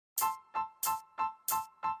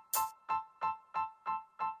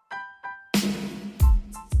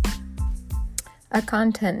A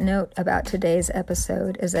content note about today's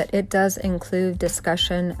episode is that it does include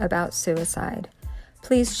discussion about suicide.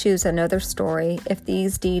 Please choose another story if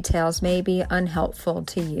these details may be unhelpful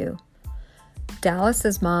to you.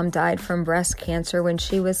 Dallas's mom died from breast cancer when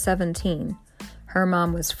she was 17. Her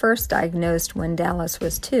mom was first diagnosed when Dallas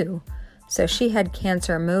was 2, so she had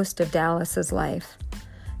cancer most of Dallas's life.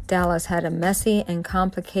 Dallas had a messy and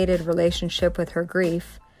complicated relationship with her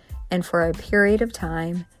grief, and for a period of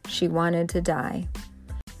time, she wanted to die.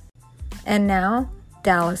 And now,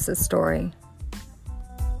 Dallas's story.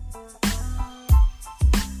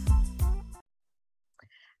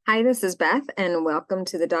 Hi, this is Beth, and welcome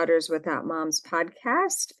to the Daughters Without Moms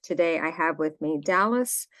podcast. Today, I have with me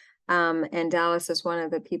Dallas, and Dallas is one of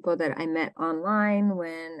the people that I met online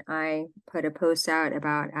when I put a post out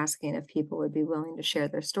about asking if people would be willing to share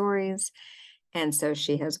their stories. And so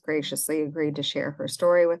she has graciously agreed to share her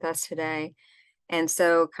story with us today. And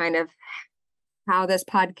so kind of how this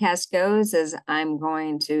podcast goes is I'm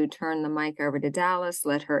going to turn the mic over to Dallas,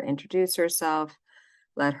 let her introduce herself,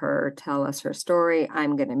 let her tell us her story.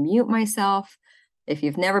 I'm going to mute myself. If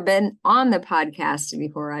you've never been on the podcast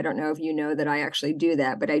before, I don't know if you know that I actually do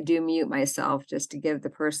that, but I do mute myself just to give the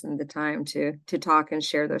person the time to talk and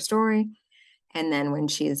share their story. And then when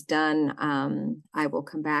she is done, I will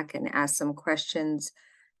come back and ask some questions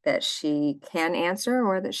that she can answer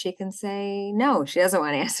or that she can say, no, she doesn't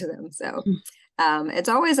want to answer them. So it's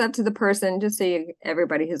always up to the person, just so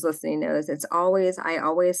everybody who's listening knows, I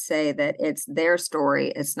always say that it's their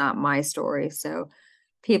story. It's not my story. So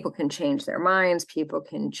people can change their minds. People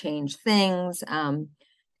can change things. And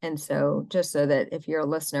so just so that if you're a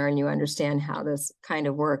listener and you understand how this kind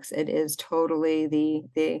of works, it is totally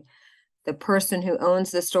the person who owns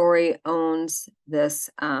the story owns this,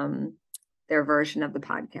 their version of the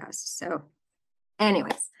podcast. So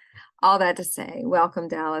anyways, all that to say, welcome,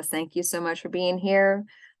 Dallas. Thank you so much for being here.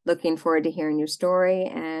 Looking forward to hearing your story.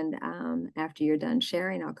 And after you're done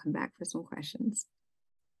sharing, I'll come back for some questions.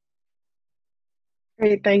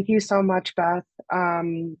 Great. Thank you so much, Beth.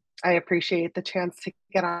 I appreciate the chance to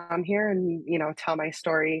get on here and, tell my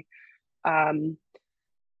story.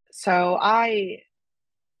 So I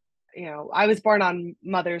was born on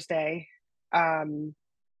Mother's Day.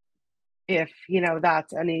 If,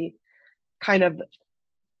 that's any kind of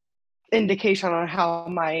indication on how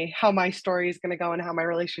my story is going to go and how my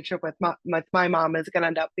relationship with my mom is going to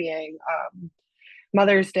end up being.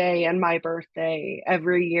 Mother's Day and my birthday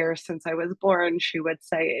every year since I was born, she would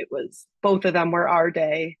say both of them were our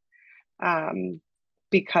day,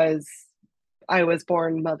 because I was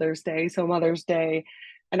born Mother's Day. So Mother's Day,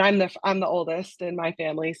 and I'm the oldest in my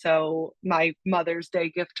family, so my Mother's Day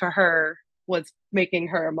gift to her was making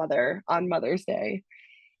her a mother on Mother's Day.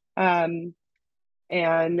 And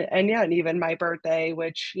even my birthday,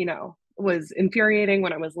 which, was infuriating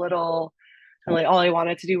when I was little. And all I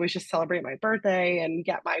wanted to do was just celebrate my birthday and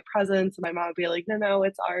get my presents. And my mom would be like, no,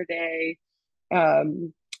 it's our day. I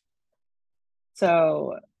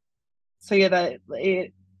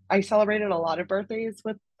celebrated a lot of birthdays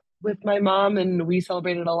with my mom, and we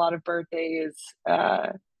celebrated a lot of birthdays,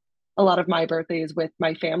 a lot of my birthdays with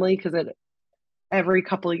my family, because every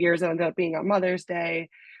couple of years it ended up being on Mother's Day.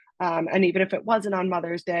 And even if it wasn't on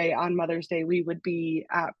Mother's Day, we would be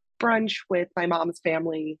at brunch with my mom's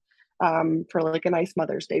family, for a nice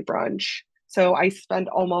Mother's Day brunch. So I spent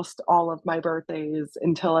almost all of my birthdays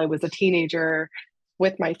until I was a teenager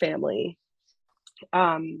with my family.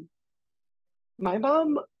 My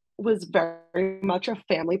mom was very much a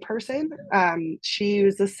family person. She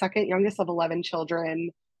was the second youngest of 11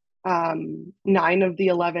 children. 9 of the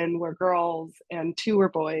 11 were girls and 2 were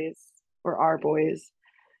boys, or are boys.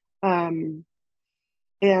 And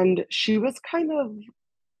she was kind of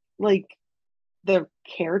like the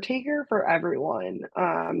caretaker for everyone.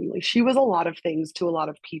 She was a lot of things to a lot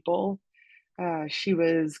of people. She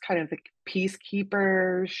was kind of the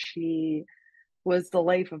peacekeeper. She was the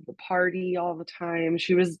life of the party all the time.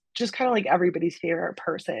 She was just kind of like everybody's favorite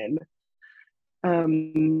person.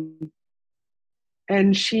 And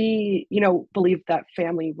she, believed that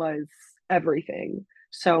family was everything.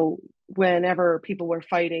 So whenever people were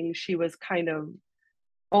fighting, she was kind of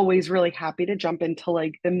always really happy to jump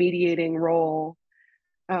into the mediating role,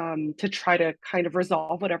 to try to kind of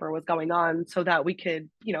resolve whatever was going on so that we could,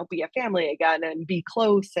 be a family again and be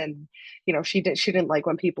close. And, she didn't like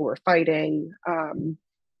when people were fighting.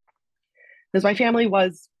 Because my family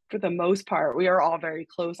was, for the most part, we are all very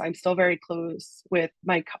close. I'm still very close with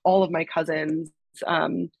all of my cousins.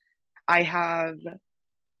 I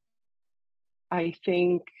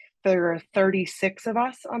think there are 36 of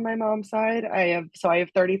us on my mom's side. I have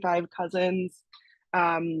 35 cousins.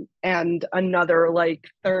 and another like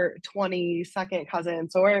 22nd cousin.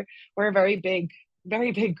 So we're a very big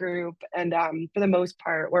group, and for the most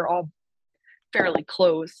part, we're all fairly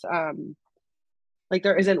close. Like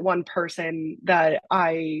there isn't one person that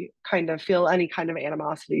I kind of feel any kind of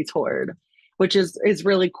animosity toward, which is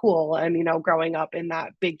really cool. And growing up in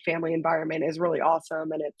that big family environment is really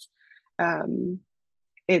awesome, and um,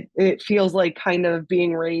 it feels like kind of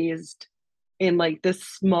being raised in like this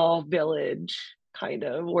small village, kind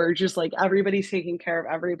of where just like everybody's taking care of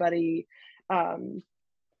everybody, um,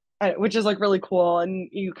 which is like really cool. And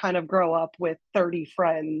you kind of grow up with 30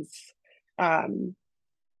 friends, um,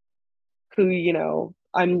 who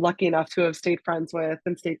I'm lucky enough to have stayed friends with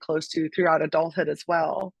and stayed close to throughout adulthood as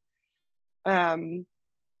well. Um,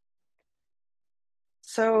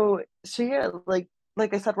 so yeah, like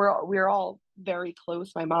I said, we're all very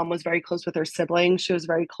close. My mom was very close with her siblings. She was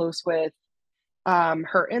very close with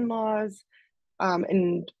her in-laws,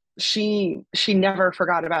 and she never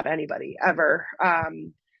forgot about anybody ever.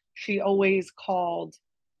 She always called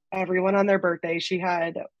everyone on their birthday. She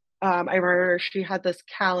had I remember she had this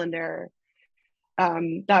calendar,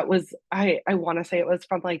 that was, I want to say it was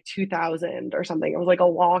from like 2000 or something. It was like a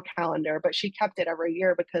wall calendar, but she kept it every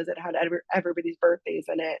year because it had everybody's birthdays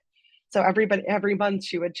in it. So every month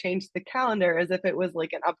she would change the calendar as if it was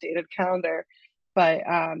like an updated calendar. But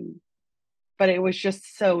um but it was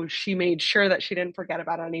just so she made sure that she didn't forget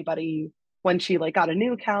about anybody when she like got a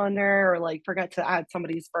new calendar or like forgot to add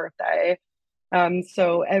somebody's birthday.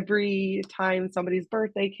 So every time somebody's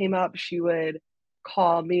birthday came up, she would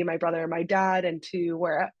call me, my brother, and my dad into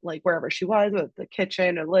wherever she was, with the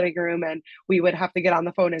kitchen or living room, and we would have to get on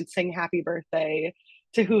the phone and sing happy birthday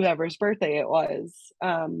to whoever's birthday it was.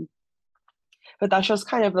 But that's just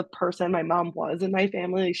kind of the person my mom was in my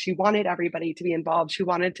family. She wanted everybody to be involved. She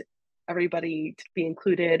wanted everybody to be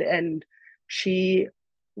included, and she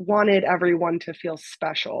wanted everyone to feel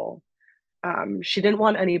special. She didn't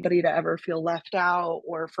want anybody to ever feel left out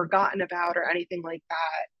or forgotten about or anything like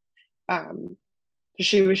that.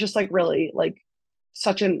 She was just like really like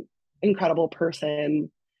such an incredible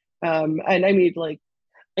person. And I mean, like,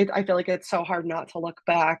 I feel like it's so hard not to look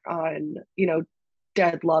back on,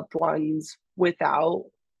 dead loved ones without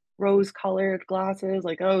rose colored glasses.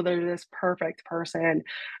 Like, oh, they're this perfect person.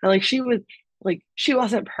 And like, she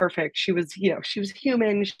wasn't perfect. She was, she was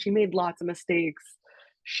human. She made lots of mistakes.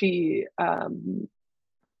 She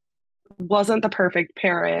wasn't the perfect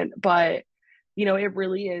parent, but it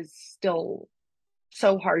really is still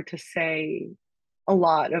so hard to say a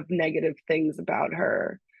lot of negative things about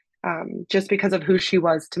her, just because of who she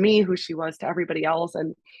was to me, who she was to everybody else,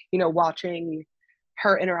 and watching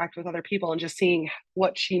her interact with other people and just seeing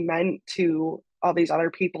what she meant to all these other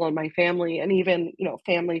people in my family, and even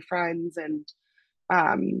family, friends, and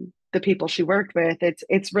the people she worked with.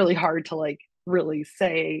 It's really hard to like really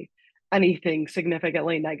say anything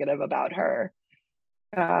significantly negative about her.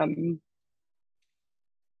 Um,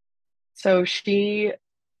 so she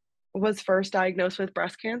was first diagnosed with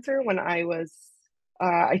breast cancer when I was,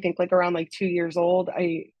 I think, like around like 2 years old.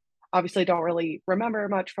 I obviously don't really remember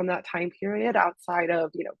much from that time period outside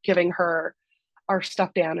of, giving her our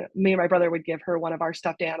stuffed animal. Me and my brother would give her one of our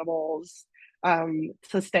stuffed animals,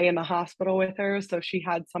 to stay in the hospital with her. So she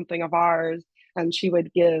had something of ours, and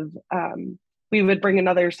we would bring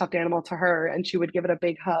another stuffed animal to her, and she would give it a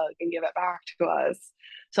big hug and give it back to us,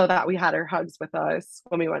 so that we had her hugs with us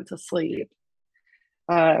when we went to sleep.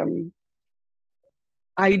 Um,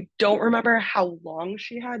 I don't remember how long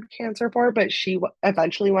she had cancer for, but she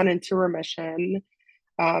eventually went into remission.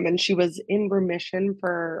 And she was in remission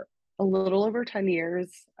for a little over 10 years.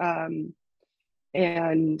 In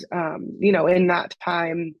that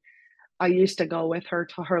time, I used to go with her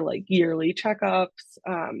to her like yearly checkups.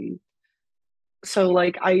 So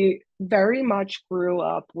like I very much grew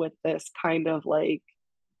up with this kind of like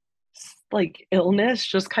illness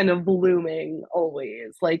just kind of looming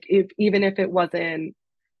always. Like if even if it wasn't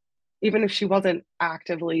even if she wasn't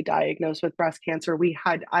actively diagnosed with breast cancer,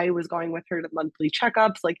 I was going with her to monthly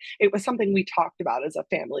checkups. Like it was something we talked about as a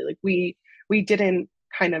family. Like we didn't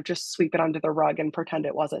kind of just sweep it under the rug and pretend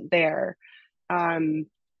it wasn't there. Um,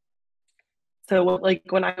 so like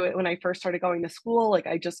when I first started going to school, like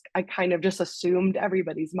I kind of just assumed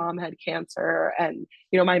everybody's mom had cancer, and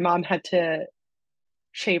my mom had to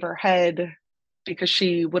shave her head because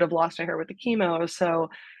she would have lost her hair with the chemo. So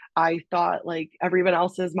I thought like everyone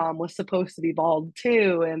else's mom was supposed to be bald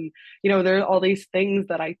too. And, there's all these things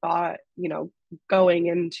that I thought, going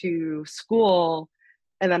into school.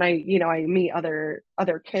 And then I meet other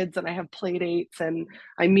kids, and I have play dates, and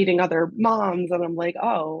I'm meeting other moms, and I'm like,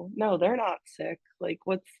 oh no, they're not sick. Like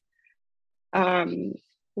um,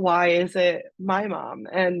 why is it my mom?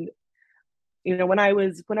 And when I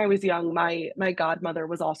was young, my godmother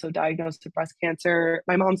was also diagnosed with breast cancer.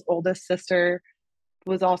 My mom's oldest sister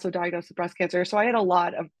was also diagnosed with breast cancer. So I had a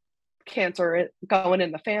lot of cancer going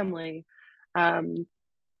in the family. Um,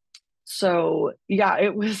 so yeah,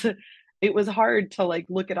 it was hard to like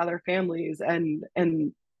look at other families and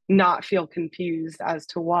not feel confused as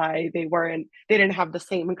to why they didn't have the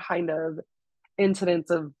same kind of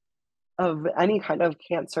incidence of any kind of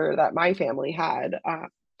cancer that my family had.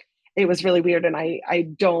 It was really weird, and I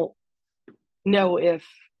don't know if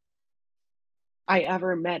I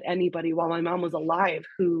ever met anybody while my mom was alive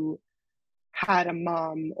who had a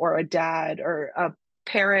mom or a dad or a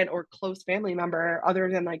parent or close family member other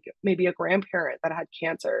than like maybe a grandparent that had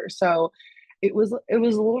cancer. So it was a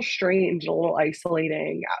little strange, a little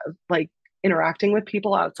isolating, like interacting with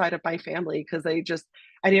people outside of my family because I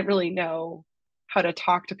didn't really know how to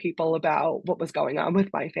talk to people about what was going on with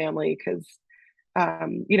my family because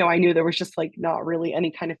I knew there was just like not really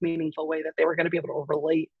any kind of meaningful way that they were going to be able to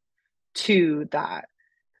relate to that.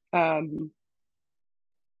 Um,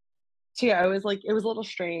 so yeah, it was a little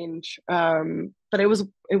strange. But it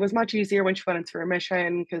was much easier when she went into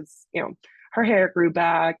remission because, her hair grew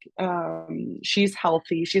back. She's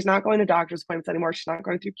healthy. She's not going to doctor's appointments anymore. She's not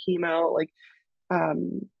going through chemo. Like,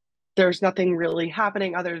 um, there's nothing really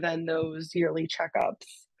happening other than those yearly checkups.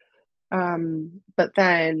 But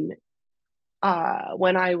then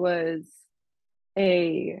when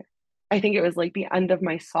a, I think it was like the end of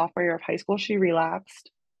my sophomore year of high school, she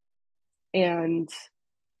relapsed. And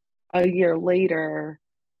a year later,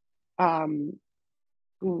 um,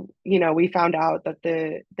 we found out that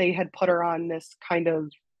they had put her on this kind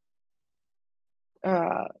of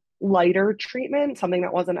uh, lighter treatment, something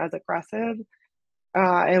that wasn't as aggressive.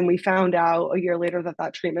 And we found out a year later that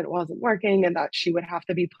that treatment wasn't working and that she would have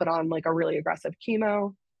to be put on like a really aggressive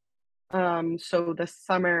chemo. So this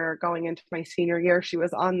summer, going into my senior year, she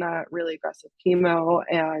was on that really aggressive chemo,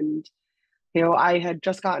 and I had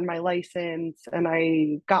just gotten my license and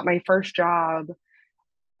I got my first job.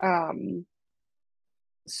 Um,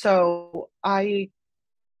 so I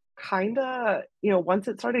kind of, once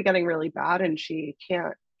it started getting really bad and she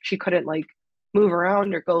couldn't like move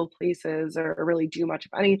around or go places or really do much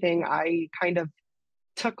of anything, I kind of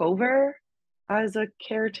took over as a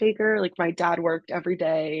caretaker. Like my dad worked every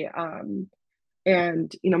day.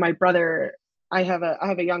 And my brother, I have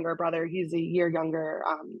a younger brother. He's a year younger.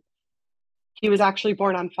 He was actually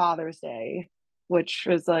born on Father's Day, which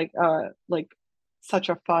was like such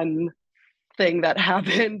a fun thing that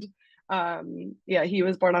happened. Yeah, he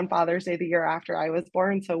was born on Father's Day the year after I was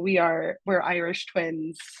born. So we're Irish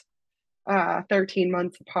twins, 13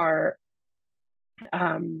 months apart.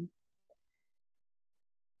 Um,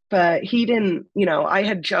 but he didn't, I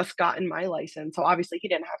had just gotten my license, so obviously he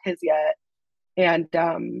didn't have his yet. And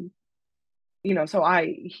so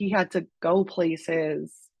he had to go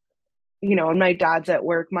places, and my dad's at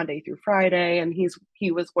work Monday through Friday, and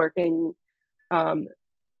he was working um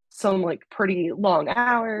some like pretty long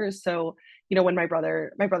hours. So, when my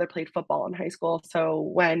brother played football in high school. So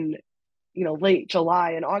when, late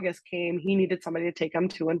July and August came, he needed somebody to take him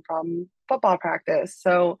to and from football practice.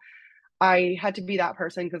 So I had to be that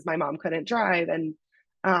person because my mom couldn't drive. And,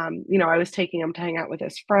 I was taking him to hang out with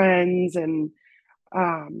his friends and,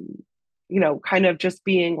 um, kind of just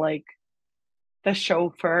being like the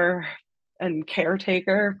chauffeur and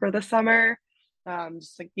caretaker for the summer.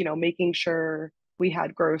 Just like, making sure we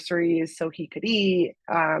had groceries so he could eat,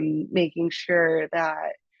 making sure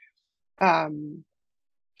that um,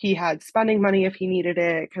 he had spending money if he needed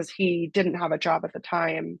it because he didn't have a job at the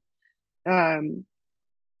time. Um,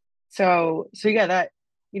 so yeah, that,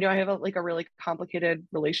 I have like a really complicated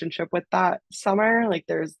relationship with that summer. Like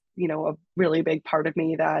there's, a really big part of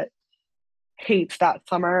me that hates that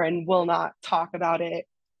summer and will not talk about it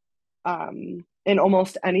in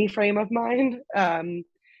almost any frame of mind.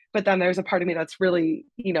 But then there's a part of me that's really,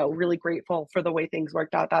 really grateful for the way things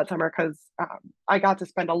worked out that summer because I got to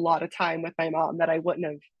spend a lot of time with my mom that I wouldn't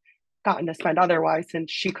have gotten to spend otherwise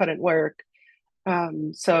since she couldn't work.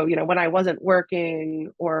 So, when I wasn't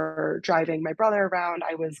working or driving my brother around,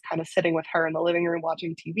 I was kind of sitting with her in the living room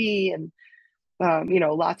watching TV and,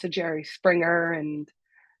 lots of Jerry Springer and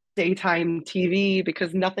daytime TV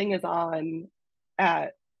because nothing is on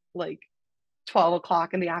at like 12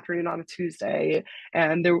 o'clock in the afternoon on a Tuesday.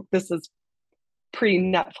 And this is pre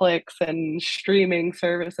Netflix and streaming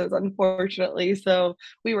services, unfortunately. So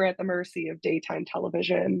we were at the mercy of daytime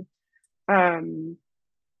television. Um,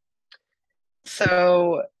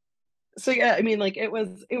 so So yeah, I mean, like it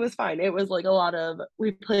was fine. It was like a lot of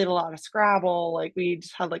we played a lot of Scrabble, like we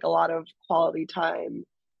just had like a lot of quality time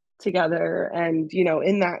together. And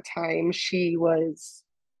in that time she was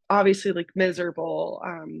obviously like miserable,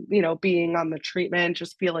 being on the treatment,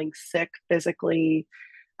 just feeling sick physically.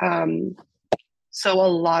 Um, so a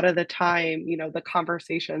lot of the time, the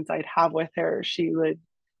conversations I'd have with her, she would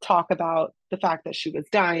talk about the fact that she was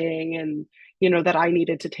dying, and that I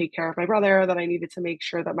needed to take care of my brother, that I needed to make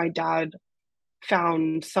sure that my dad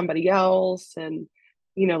found somebody else, and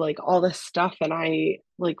like all this stuff. And I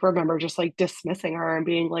like remember just like dismissing her and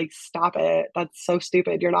being like, stop it, that's so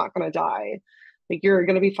stupid, you're not going to die, like you're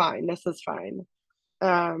going to be fine, this is fine.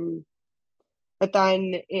 um but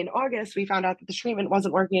then in August we found out that the treatment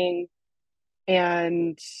wasn't working,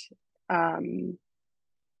 and um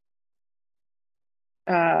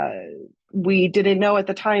uh we didn't know at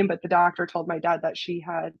the time, but the doctor told my dad that she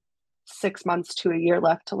had 6 months to a year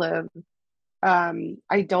left to live.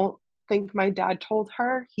 I don't think my dad told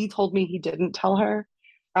her. He told me he didn't tell her.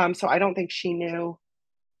 So I don't think she knew.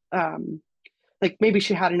 Um, like maybe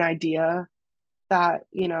she had an idea that,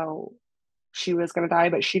 she was going to die,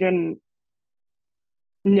 but she didn't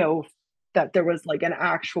know that there was like an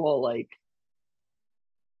actual like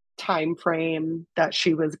time frame that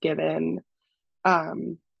she was given.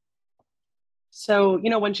 Um, so,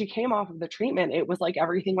 when she came off of the treatment, it was like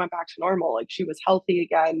everything went back to normal. Like she was healthy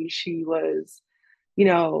again. You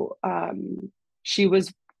know, um, she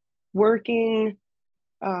was working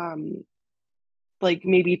um, like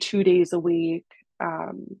maybe 2 days a week.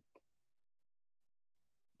 Um,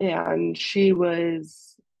 and she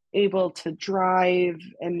was able to drive,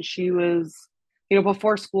 and she was,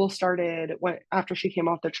 before school started, when after she came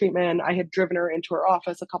off the treatment, I had driven her into her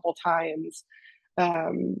office a couple times.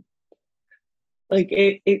 Um, like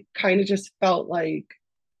it kind of just felt like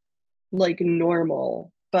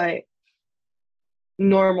normal, but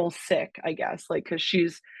normal sick, I guess, like because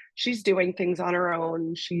she's doing things on her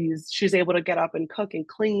own. She's able to get up and cook and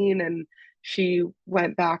clean, and she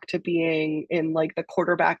went back to being in like the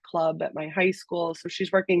quarterback club at my high school.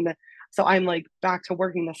 So I'm like back to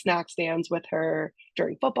working the snack stands with her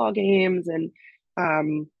during football games. And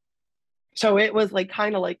um so it was like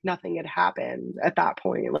kind of like nothing had happened at that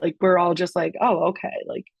point. Like we're all just like, oh, okay,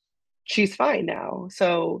 like she's fine now.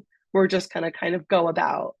 So we're just gonna kind of go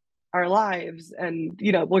about our lives. And,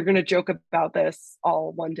 we're gonna joke about this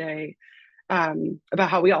all one day, about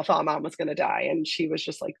how we all thought mom was gonna die and she was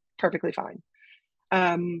just like perfectly fine.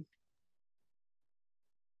 Um,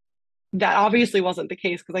 that obviously wasn't the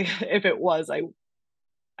case, because if it was,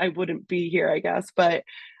 I wouldn't be here, I guess. But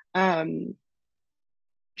um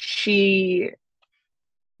she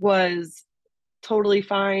was totally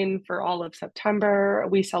fine for all of September.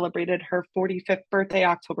 We celebrated her 45th birthday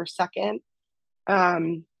October 2nd.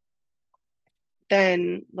 Um,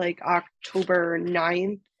 then like October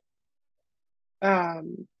 9th,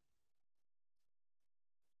 um,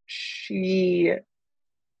 she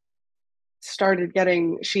started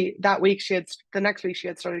getting she that week she had the next week she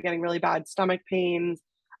had started getting really bad stomach pains.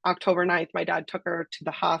 October 9th, my dad took her to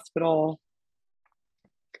the hospital.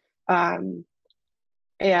 Um,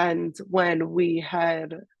 and when we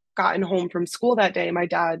had gotten home from school that day, my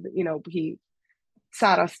dad, he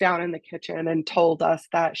sat us down in the kitchen and told us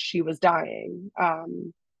that she was dying.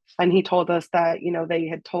 And he told us that, they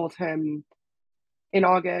had told him in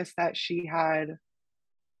August that she had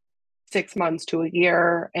 6 months to a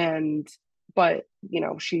year, and but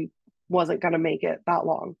she wasn't going to make it that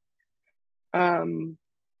long. Um,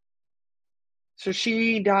 so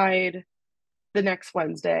she died the next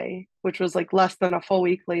Wednesday, which was like less than a full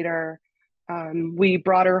week later. We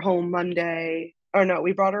brought her home Monday, or no,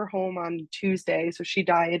 we brought her home on Tuesday. So she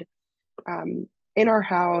died in our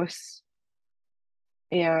house.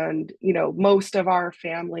 And most of our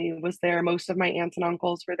family was there, most of my aunts and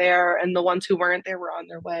uncles were there, and the ones who weren't there were on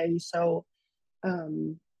their way. So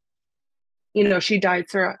um she died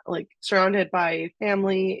like surrounded by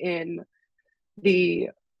family in the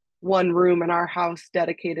one room in our house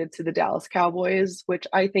dedicated to the Dallas Cowboys, which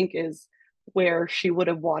I think is where she would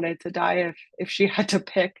have wanted to die if she had to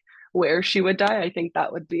pick where she would die. I think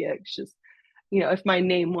that would be it. It's just, if my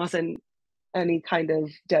name wasn't any kind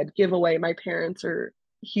of dead giveaway, my parents are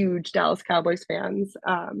huge Dallas Cowboys fans.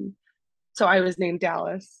 So I was named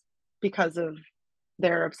Dallas because of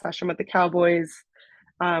their obsession with the Cowboys.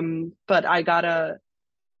 But I got a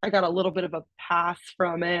little bit of a pass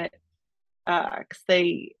from it, because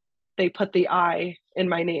they put the I in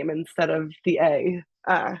my name instead of the A.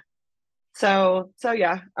 So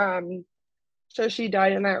yeah. So she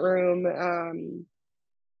died in that room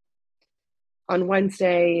on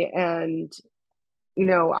Wednesday, and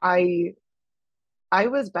I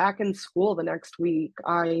was back in school the next week.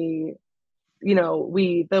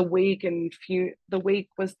 We the wake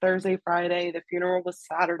was Thursday, Friday, the funeral was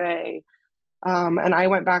Saturday. And I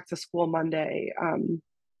went back to school Monday.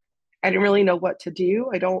 I didn't really know what to do.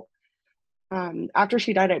 I don't After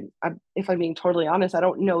she died, if I'm being totally honest, I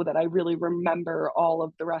don't know that I really remember all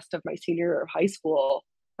of the rest of my senior year of high school.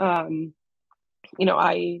 Um,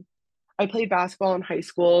 I played basketball in high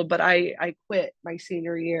school, but I quit my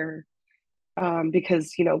senior year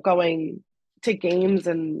because going to games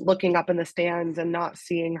and looking up in the stands and not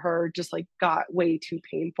seeing her just like got way too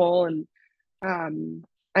painful, um,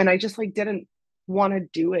 and I just like didn't want to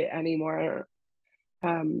do it anymore.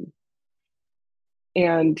 Um,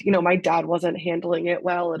 and my dad wasn't handling it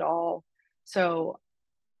well at all, so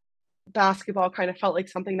basketball kind of felt like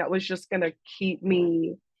something that was just going to keep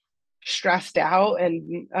me stressed out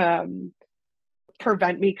and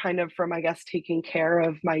prevent me kind of from, I guess, taking care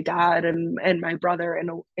of my dad and my brother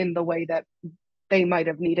in the way that they might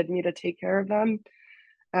have needed me to take care of them.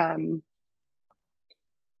 Um,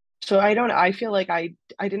 so I feel like I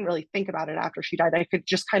didn't really think about it after she died. I could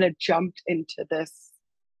just kind of jumped into this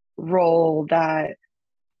role that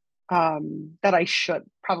I should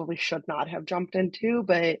not have jumped into,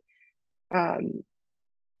 but um,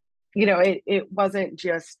 it wasn't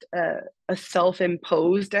just a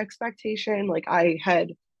self-imposed expectation. Like I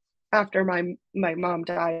had after my mom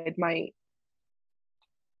died, my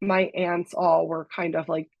aunts all were kind of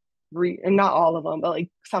like and not all of them, but like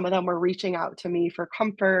some of them were reaching out to me for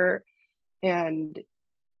comfort. And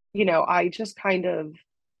I just kind of,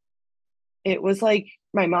 it was like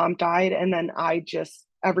my mom died, and then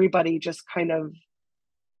everybody just kind of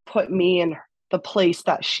put me in the place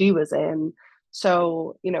that she was in.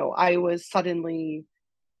 So I was suddenly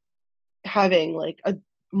having like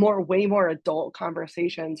way more adult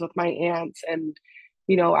conversations with my aunts, and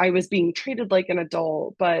I was being treated like an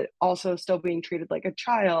adult but also still being treated like a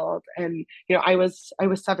child. And I was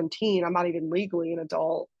 17. I'm not even legally an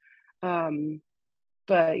adult. um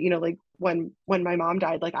but like when my mom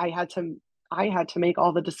died, like I had to make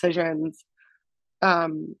all the decisions,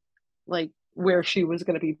 um like where she was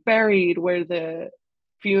going to be buried, where the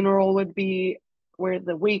funeral would be, where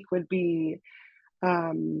the wake would be.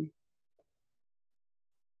 um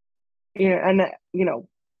and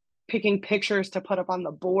picking pictures to put up on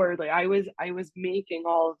the board. Like I was making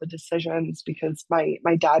all of the decisions because my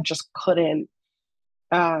dad just couldn't.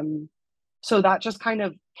 um so that just kind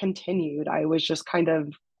of continued. I was just kind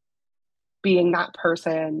of being that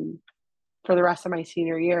person for the rest of my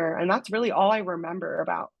senior year, and that's really all I remember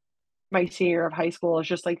about my senior year of high school, is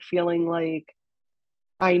just like feeling like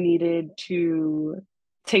I needed to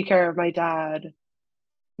take care of my dad,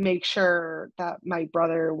 make sure that my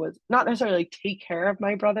brother was not necessarily like take care of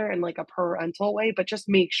my brother in like a parental way, but just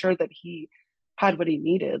make sure that he had what he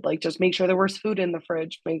needed. Like just make sure there was food in the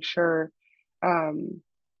fridge, make sure um,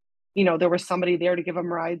 there was somebody there to give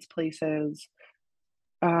him rides places.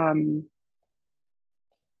 Um,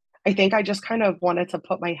 I think I just kind of wanted to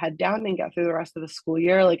put my head down and get through the rest of the school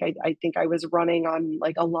year. Like I think I was running on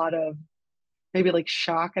like a lot of maybe like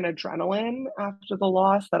shock and adrenaline after the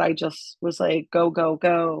loss, that I just was like, go, go,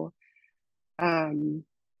 go. Um,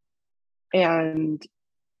 and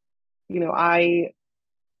I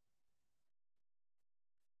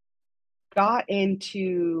got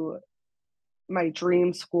into my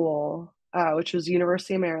dream school, which was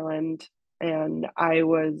University of Maryland, and I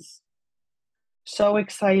was so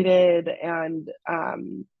excited. And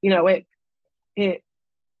it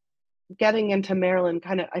getting into Maryland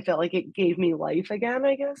kind of, I felt like it gave me life again,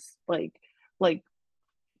 I guess. Like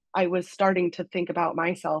I was starting to think about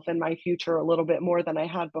myself and my future a little bit more than I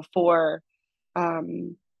had before.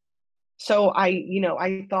 Um, so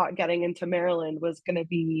I thought getting into Maryland was going to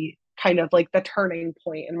be kind of like the turning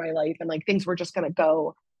point in my life, and like things were just going to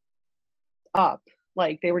go up.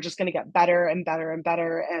 Like they were just going to get better and better and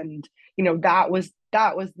better. And that was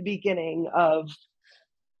the beginning of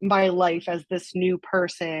my life as this new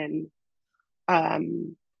person,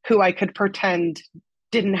 who I could pretend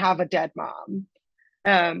didn't have a dead mom.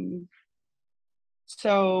 um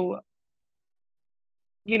so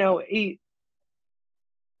you know it,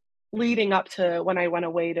 leading up to when I went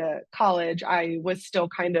away to college, I was still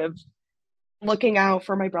kind of looking out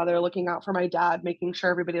for my brother, looking out for my dad, making sure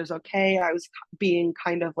everybody was okay. I was being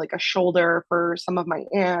kind of like a shoulder for some of my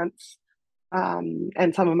aunts,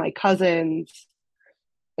 and some of my cousins.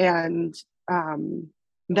 And um,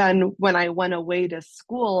 then when I went away to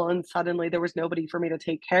school and suddenly there was nobody for me to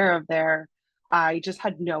take care of there, I just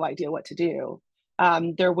had no idea what to do.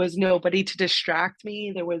 There was nobody to distract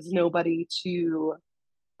me. There was nobody to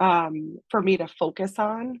for me to focus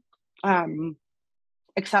on, um,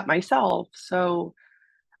 except myself. So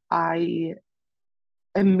I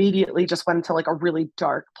immediately just went into like a really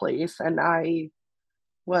dark place, and I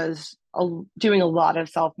was doing a lot of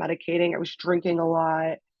self-medicating. I was drinking a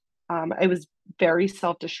lot. I was very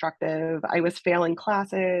self-destructive. I was failing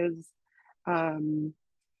classes. Um,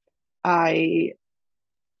 I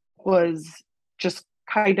was just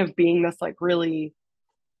kind of being this like really,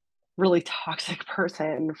 really toxic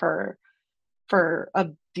person for a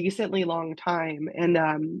decently long time. And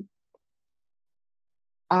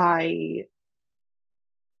I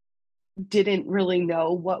didn't really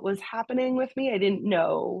know what was happening with me. I didn't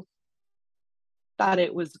know that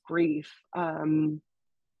it was grief. And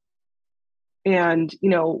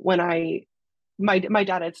when my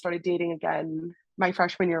dad had started dating again my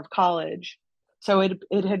freshman year of college, so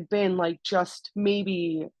it had been like just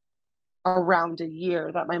maybe around a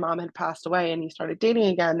year that my mom had passed away, and he started dating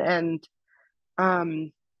again. And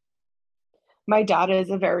um, my dad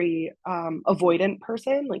is a very avoidant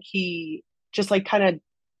person. Like he just like kind of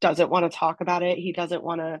doesn't want to talk about it. He doesn't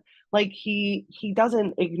want to like he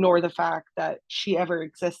doesn't ignore the fact that she ever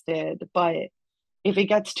existed, but if it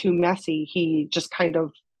gets too messy, he just kind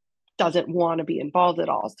of doesn't want to be involved at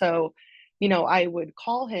all. So, I would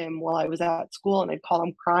call him while I was at school, and I'd call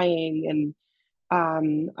him crying, and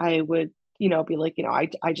I would, be like,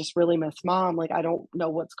 I just really miss mom. Like, I don't know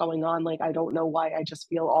what's going on. Like, I don't know why I just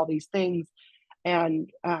feel all these things.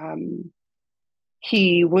 And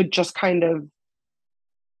he would just kind of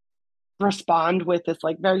respond with this,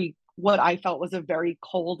 like, very, what I felt was a very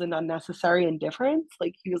cold and unnecessary indifference.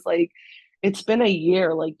 Like, he was like, it's been a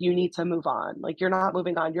year. Like, you need to move on. Like, you're not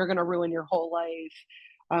moving on. You're going to ruin your whole life.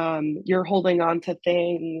 You're holding on to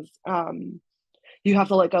things. You have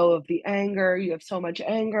to let go of the anger. You have so much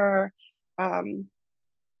anger. Um,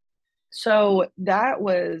 so that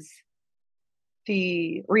was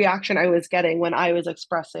the reaction I was getting when I was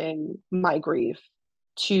expressing my grief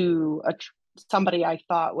to somebody I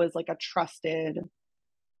thought was like a trusted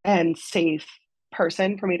and safe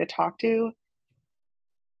person for me to talk to.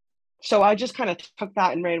 So I just kind of took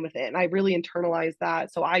that and ran with it. And I really internalized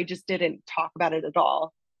that. So I just didn't talk about it at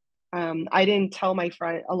all. I didn't tell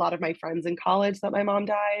a lot of my friends in college that my mom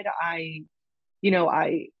died.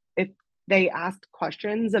 If they asked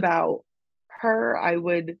questions about her, I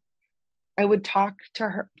would talk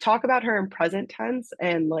about her in present tense.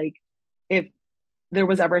 And like, if there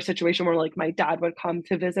was ever a situation where like my dad would come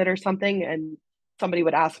to visit or something, and somebody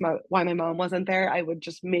would ask why my mom wasn't there, I would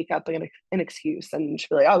just make up an excuse, and she'd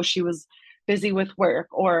be like, oh, she was busy with work,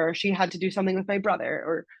 or she had to do something with my brother,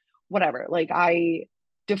 or whatever. Like, I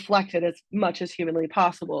deflected as much as humanly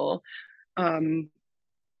possible. Um,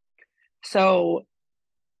 so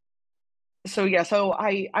so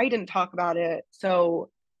I didn't talk about it. So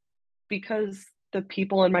because the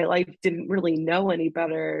people in my life didn't really know any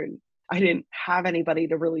better, I didn't have anybody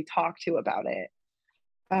to really talk to about it.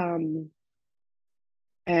 Um,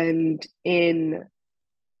 and in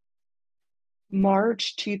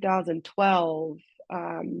March 2012,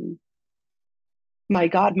 um, my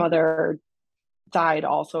godmother died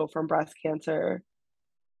also from breast cancer.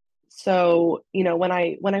 So, when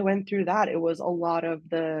I went through that, it was a lot of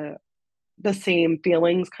the same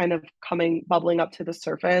feelings kind of bubbling up to the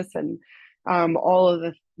surface, and all of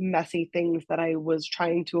the messy things that I was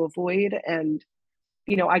trying to avoid. And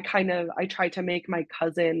I tried to make my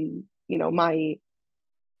cousin, my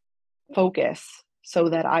focus, so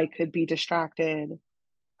that I could be distracted.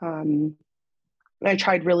 Um, and I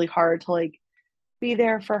tried really hard to like be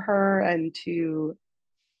there for her, and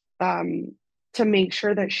um, to make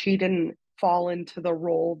sure that she didn't fall into the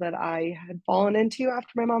role that I had fallen into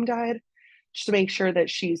after my mom died, just to make sure that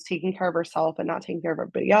she's taking care of herself and not taking care of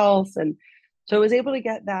everybody else. And so I was able to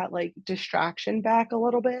get that like distraction back a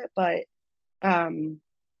little bit. But um,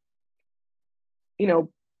 you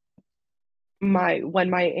know, my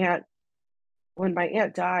when my aunt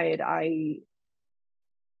died, I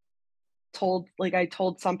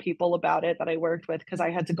told some people about it that I worked with, because I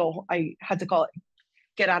had to go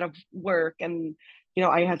get out of work, and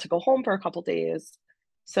I had to go home for a couple days.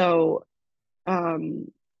 So um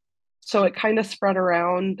so it kind of spread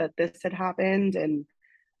around that this had happened.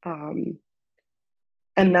 Um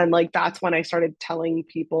and then like that's when I started telling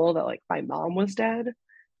people that like my mom was dead.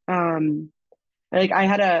 um like I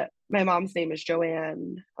had a my mom's name is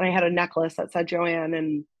Joanne, and I had a necklace that said Joanne.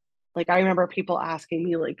 And like I remember people asking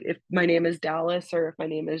me like if my name is Dallas or if my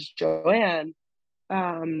name is Joanne.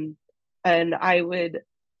 um and I would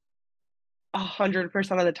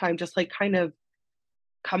 100% of the time just like kind of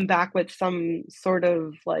come back with some sort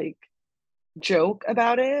of like joke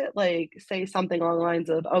about it, like say something along the lines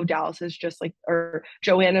of, oh, Dallas is just like, or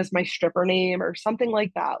Joanna's my stripper name or something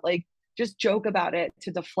like that. Like just joke about it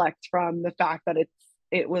to deflect from the fact that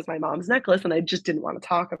it was my mom's necklace and I just didn't want to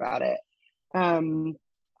talk about it. Um,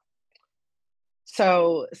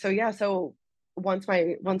 so yeah, so once my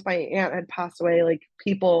aunt had passed away, like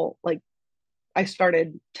people like I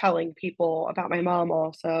started telling people about my mom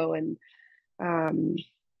also. And um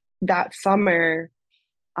that summer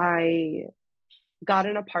I got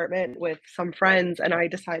an apartment with some friends and I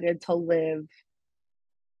decided to live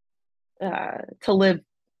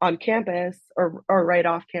on campus or right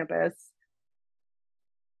off campus.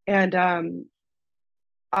 And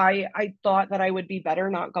I thought that I would be better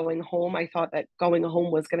not going home. I thought that going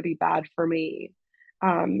home was going to be bad for me,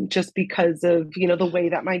 just because of the way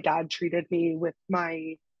that my dad treated me with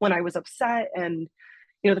my when I was upset, and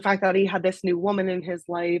the fact that he had this new woman in his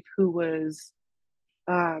life who was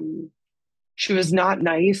um, she was not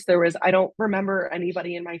nice. I don't remember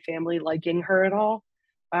anybody in my family liking her at all.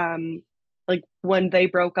 Um, like when they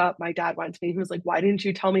broke up, my dad went to me. He was like, "Why didn't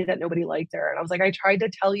you tell me that nobody liked her?" And I was like, "I tried to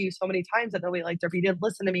tell you so many times that nobody liked her, but you didn't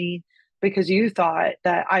listen to me because you thought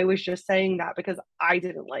that I was just saying that because I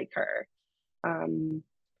didn't like her." Um,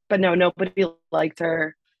 but no, nobody liked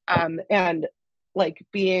her. And like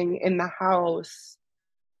being in the house,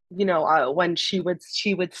 when she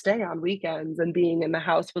would stay on weekends, and being in the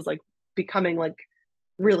house was like becoming like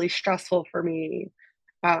really stressful for me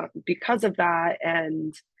because of that.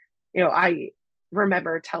 And I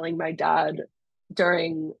remember telling my dad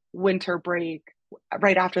during winter break,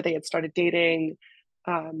 right after they had started dating.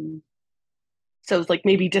 Um, so it was like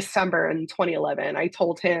maybe December in 2011. I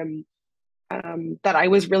told him that I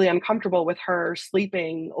was really uncomfortable with her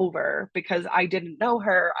sleeping over because I didn't know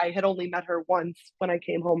her. I had only met her once when I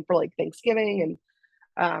came home for like Thanksgiving,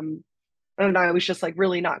 um, and I was just like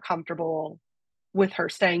really not comfortable with her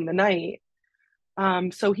staying the night.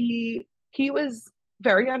 So he was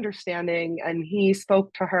very understanding, and he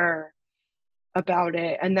spoke to her about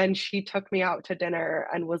it. And then she took me out to dinner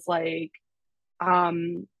and was like,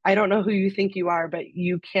 I don't know who you think you are, but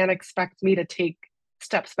you can't expect me to take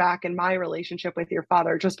steps back in my relationship with your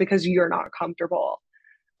father just because you're not comfortable.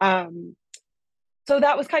 Um, so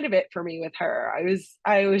that was kind of it for me with her. I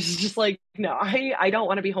was just like, no, I don't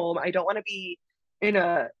want to be home. I don't want to be in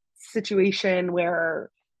a situation where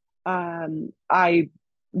I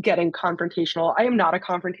getting confrontational. I am not a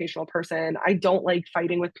confrontational person. I don't like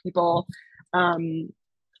fighting with people. Um,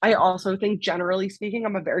 I also think, generally speaking,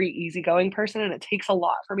 I'm a very easygoing person, and it takes a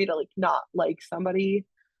lot for me to like not like somebody.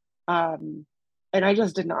 Um, and I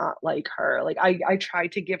just did not like her. Like I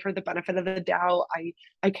tried to give her the benefit of the doubt.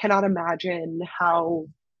 I cannot imagine how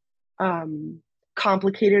um,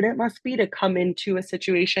 complicated it must be to come into a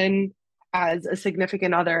situation as a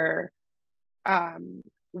significant other, um,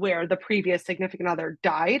 where the previous significant other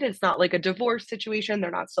died. It's not like a divorce situation.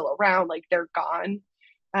 They're not still around, like they're gone.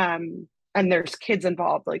 And there's kids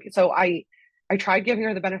involved. Like, so I tried giving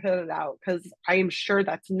her the benefit of the doubt because I am sure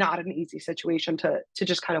that's not an easy situation to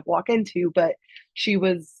just kind of walk into. But she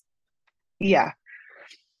was, yeah.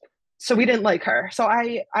 So we didn't like her. So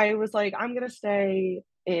I was like, I'm gonna stay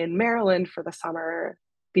in Maryland for the summer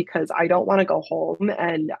because I don't want to go home.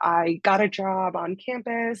 And I got a job on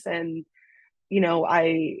campus, and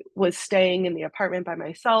I was staying in the apartment by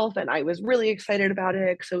myself, and I was really excited about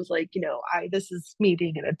it because it was like, I this is me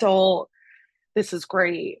being an adult. This is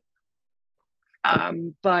great.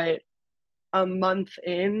 But a month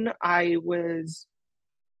in, I was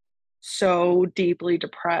so deeply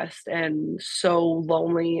depressed and so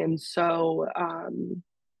lonely and so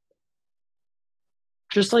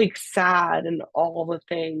just like sad and all the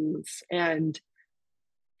things. And,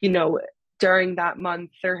 you know, during that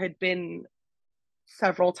month, there had been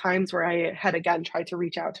several times where I had again tried to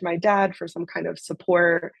reach out to my dad for some kind of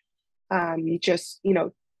support, just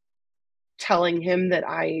telling him that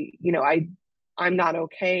I'm not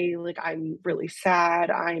okay, like I'm really sad,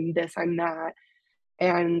 I'm this, I'm that,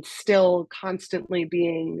 and still constantly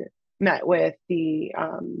being met with the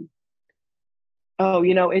oh,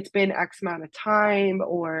 it's been X amount of time,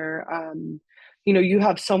 or you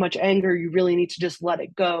have so much anger, you really need to just let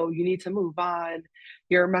it go, you need to move on,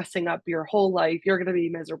 you're messing up your whole life, you're going to be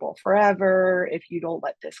miserable forever if you don't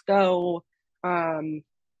let this go. um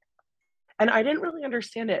and I didn't really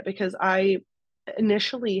understand it because I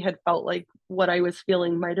initially had felt like what I was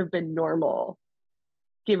feeling might have been normal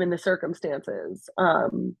given the circumstances.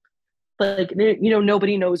 Like,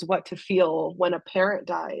 nobody knows what to feel when a parent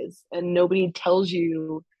dies, and nobody tells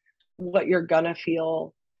you what you're gonna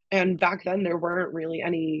feel. And back then, there weren't really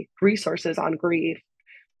any resources on grief,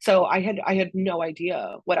 so I had no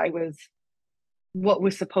idea what I was what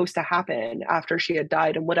was supposed to happen after she had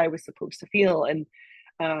died and what I was supposed to feel. And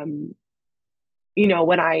um,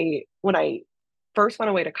 when I first went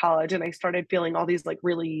away to college and I started feeling all these like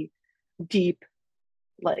really deep,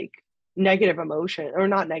 like negative emotion, or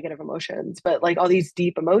not negative emotions, but like all these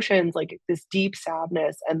deep emotions, like this deep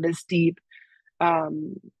sadness and this deep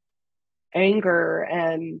um anger,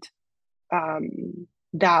 and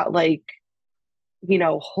that like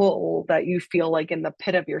hole that you feel like in the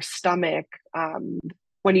pit of your stomach,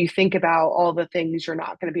 when you think about all the things you're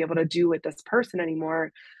not going to be able to do with this person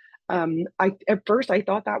anymore. I At first I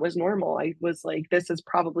thought that was normal. I was like, this is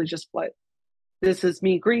probably just what this is,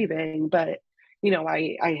 me grieving. But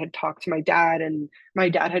I had talked to my dad, and my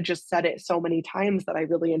dad had just said it so many times that I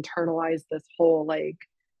really internalized this whole like,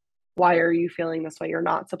 why are you feeling this way? You're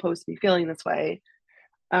not supposed to be feeling this way.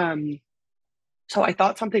 um so I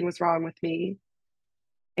thought something was wrong with me,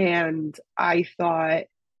 and I thought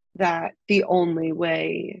that the only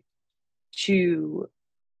way to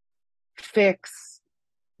fix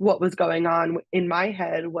what was going on in my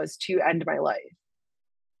head was to end my life.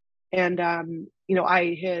 And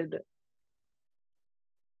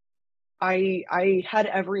I had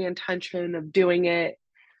every intention of doing it.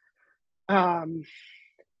 Um,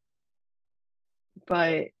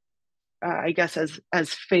 but I guess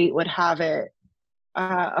as fate would have it,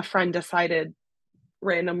 a friend decided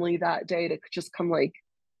randomly that day to just come like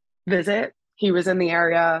visit. He was in the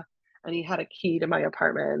area and he had a key to my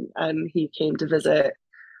apartment, and he came to visit.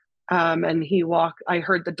 And he walked, I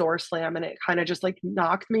heard the door slam, and it kind of just like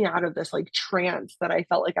knocked me out of this like trance that I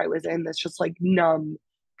felt like I was in, this just like numb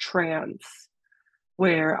trance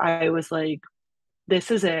where I was like, this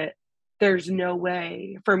is it. There's no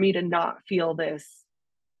way for me to not feel this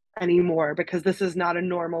anymore, because this is not a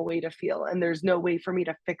normal way to feel. And there's no way for me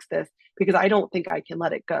to fix this, because I don't think I can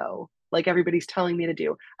let it go like everybody's telling me to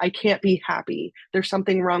do. I can't be happy. There's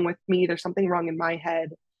something wrong with me. There's something wrong in my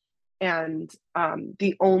head. And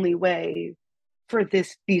the only way for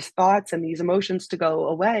these thoughts and these emotions to go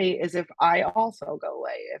away is if I also go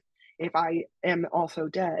away, if I am also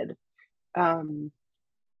dead. Um,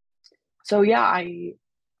 so yeah,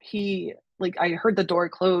 he like, I heard the door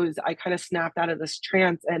close, I kind of snapped out of this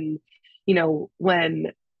trance. And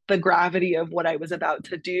when the gravity of what I was about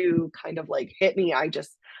to do kind of like hit me, I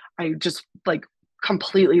just like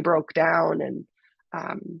completely broke down. And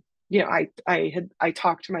I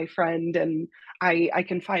talked to my friend, and I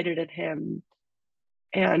confided in him.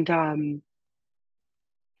 And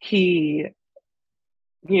he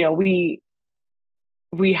we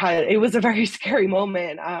had, it was a very scary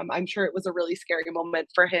moment. I'm sure it was a really scary moment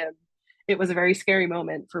for him. It was a very scary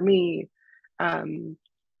moment for me. um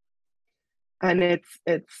and it's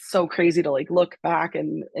so crazy to like look back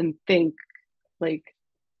and think like,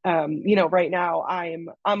 right now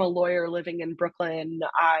I'm a lawyer living in Brooklyn.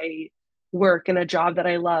 I work in a job that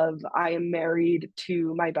I love. I am married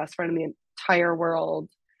to my best friend in the entire world.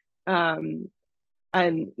 um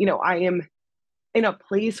and I am in a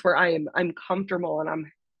place where I'm comfortable,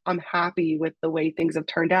 and I'm happy with the way things have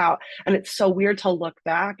turned out. And it's so weird to look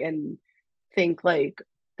back and think like,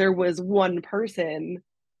 there was one person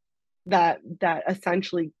that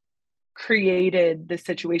essentially created the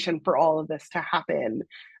situation for all of this to happen.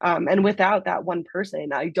 And without that one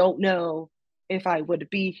person, I don't know if I would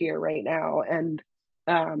be here right now.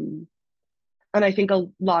 Um, and I think a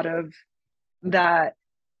lot of that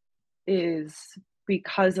is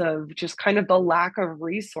because of just kind of the lack of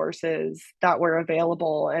resources that were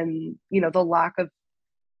available, and the lack of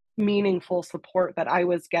meaningful support that I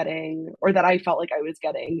was getting, or that I felt like I was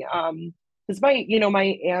getting. Because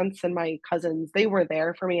my aunts and my cousins, they were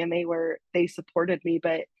there for me, and they supported me.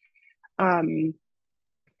 But um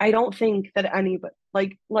I don't think that anybody,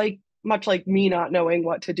 like much like me not knowing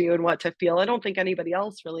what to do and what to feel, I don't think anybody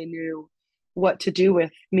else really knew what to do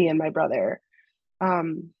with me and my brother.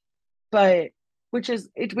 um but which is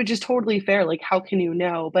totally fair. Like, how can you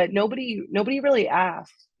know? But nobody really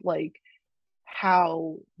asked like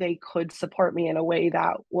how they could support me in a way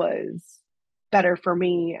that was better for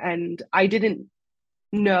me, and I didn't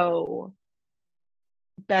know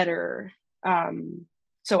better.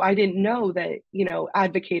 So I didn't know that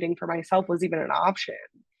advocating for myself was even an option,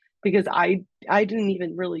 because I didn't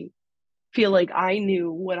even really feel like I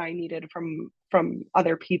knew what I needed from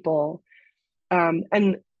other people.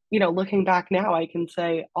 And looking back now, I can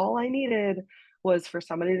say all I needed was for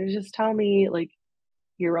somebody to just tell me like,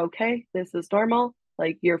 you're okay, this is normal,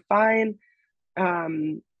 like you're fine.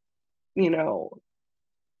 um you know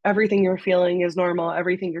Everything you're feeling is normal,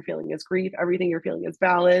 everything you're feeling is grief, everything you're feeling is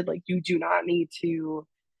valid. Like, you do not need to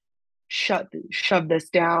shove this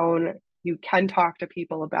down. You can talk to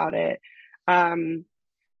people about it. Um,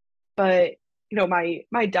 but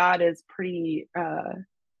my dad is pretty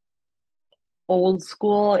old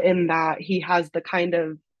school in that he has the kind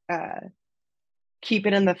of uh, keep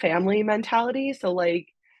it in the family mentality. So like,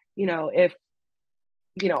 if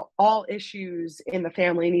all issues in the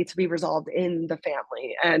family need to be resolved in the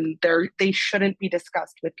family, and they shouldn't be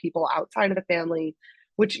discussed with people outside of the family,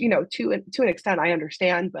 which to an extent I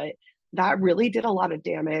understand, but that really did a lot of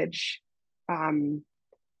damage.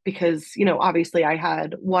 Because obviously I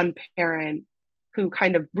had one parent who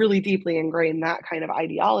kind of really deeply ingrained that kind of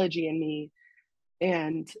ideology in me,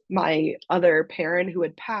 and my other parent who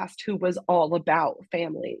had passed, who was all about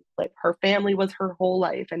family. Like her family was her whole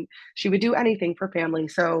life, and she would do anything for family.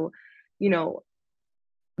 So you know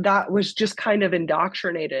that was just kind of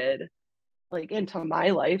indoctrinated like into my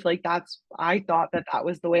life. Like I thought that that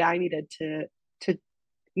was the way I needed to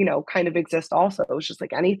kind of exist also. It was just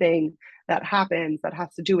like anything that happens that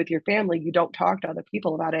has to do with your family, you don't talk to other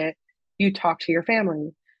people about it, you talk to your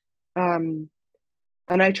family. um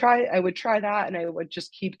and I would try that, and I would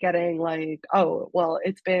just keep getting like, oh well,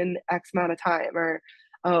 it's been X amount of time, or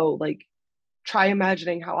oh, like try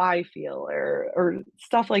imagining how I feel, or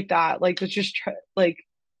stuff like that. Like it's just like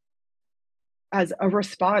as a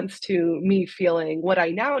response to me feeling what I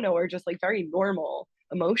now know are just like very normal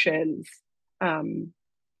emotions um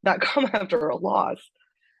that come after a loss.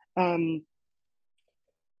 Um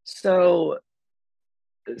so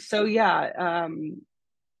yeah,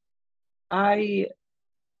 I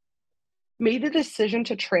made the decision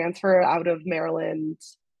to transfer out of Maryland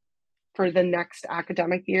for the next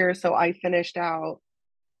academic year. So I finished out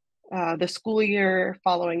the school year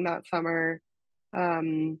following that summer.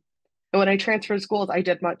 And when I transferred schools, I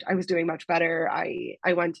was doing much better. I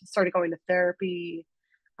started going to therapy.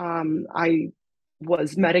 I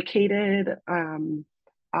was medicated.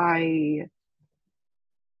 I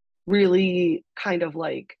really kind of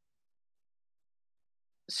like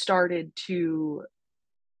started to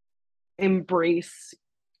embrace,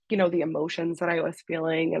 the emotions that I was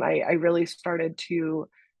feeling. And I really started to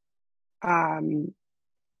um,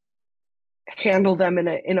 handle them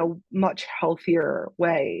in a much healthier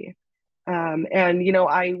way. And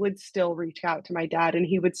I would still reach out to my dad, and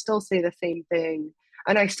he would still say the same thing,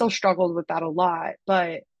 and I still struggled with that a lot.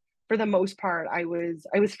 But for the most part, I was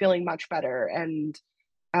feeling much better,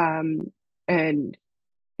 um, and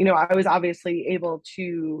I was obviously able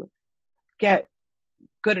to get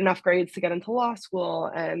good enough grades to get into law school,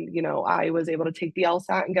 and I was able to take the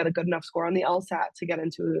LSAT and get a good enough score on the LSAT to get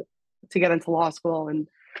into law school. And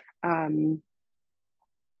um,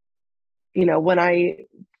 when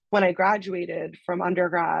I graduated from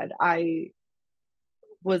undergrad, I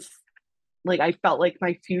was like, I felt like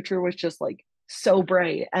my future was just like so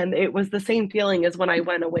bright. And it was the same feeling as when I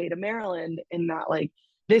went away to Maryland, in that like,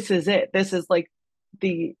 this is it. This is like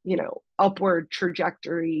the, upward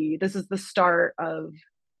trajectory. This is the start of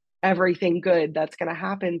everything good that's going to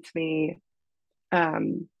happen to me.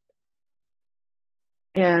 Um,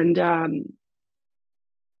 and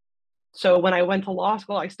So when I went to law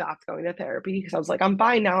school, I stopped going to therapy because I was like, I'm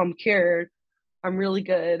fine now. I'm cured. I'm really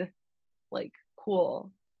good. Like,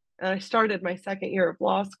 cool. And I started my second year of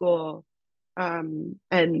law school.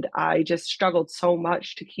 And I just struggled so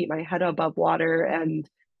much to keep my head above water. And,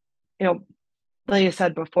 you know, like I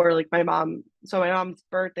said before, like my mom's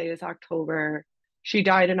birthday is October. She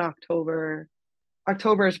died in October.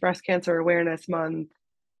 October is Breast Cancer Awareness Month.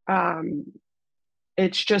 Um,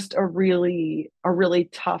 it's just a really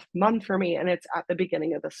tough month for me, and it's at the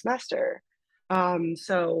beginning of the semester.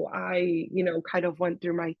 So I, kind of went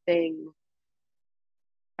through my thing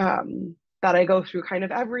that I go through kind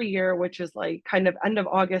of every year, which is like kind of end of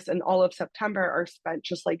August and all of September are spent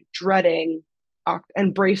just like dreading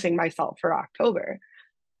and bracing myself for October.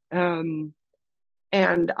 Um,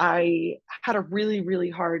 and I had a really, really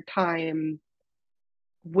hard time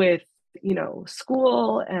with,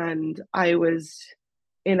 school, and I was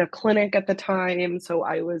in a clinic at the time. So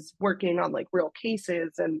I was working on like real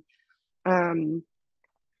cases, and um,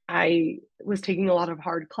 I was taking a lot of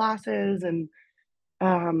hard classes,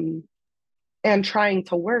 um, and trying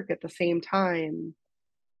to work at the same time.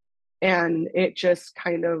 And it just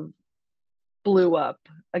kind of blew up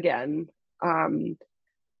again. Um,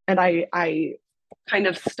 and I kind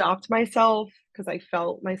of stopped myself because I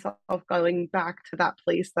felt myself going back to that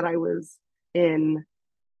place that I was in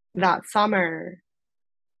that summer.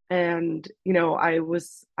 And I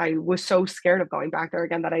was so scared of going back there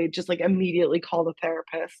again that I just like immediately called a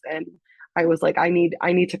therapist, and I was like, I need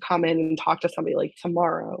to come in and talk to somebody like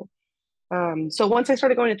tomorrow. So once I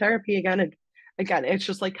started going to therapy again, it's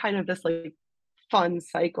just like kind of this like fun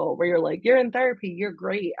cycle where you're like, you're in therapy, you're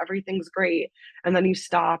great, everything's great. And then you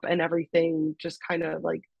stop and everything just kind of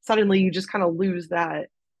like suddenly you just kind of lose that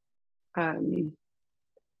um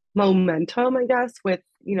momentum, I guess, with,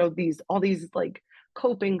 these all these like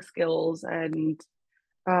coping skills and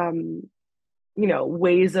um,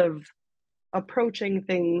 ways of approaching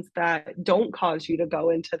things that don't cause you to go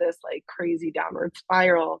into this like crazy downward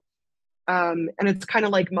spiral. And it's kind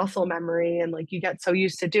of like muscle memory, and like you get so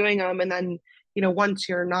used to doing them, and then once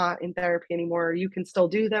you're not in therapy anymore, you can still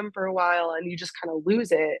do them for a while, and you just kind of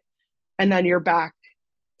lose it, and then you're back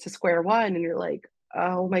to square one, and you're like,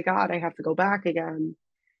 oh my god, I have to go back again.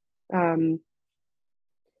 Um,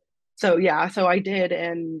 so yeah, so I did,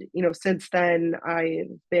 and since then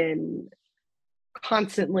I've been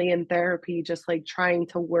constantly in therapy, just like trying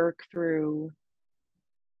to work through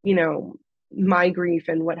you know my grief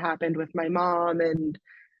and what happened with my mom, and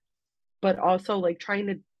but also like trying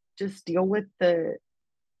to just deal with the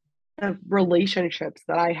relationships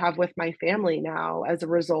that I have with my family now as a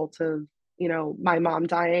result of my mom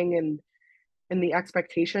dying, and the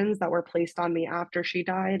expectations that were placed on me after she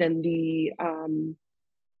died, and the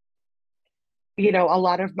a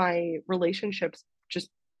lot of my relationships just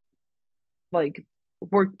like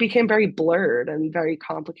were became very blurred and very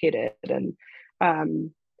complicated, and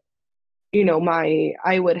um my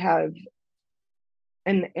I would have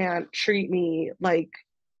an aunt treat me like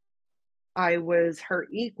I was her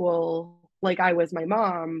equal, like I was my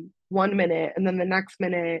mom 1 minute, and then the next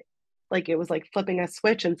minute, like it was like flipping a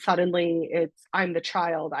switch, and suddenly it's I'm the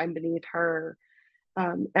child, I'm beneath her.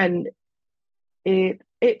 And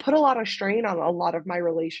it put a lot of strain on a lot of my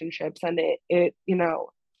relationships, and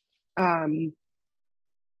um,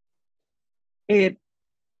 it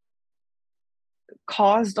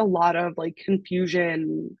caused a lot of like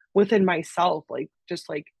confusion within myself, like just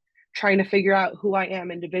like trying to figure out who I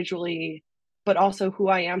am individually, but also who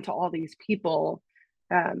I am to all these people.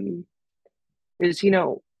 Um, is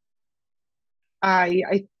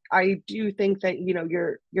I do think that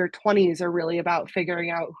your 20s are really about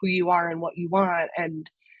figuring out who you are and what you want, and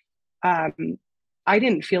um, I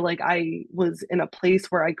didn't feel like I was in a place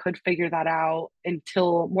where I could figure that out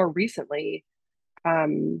until more recently.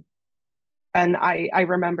 Um, and I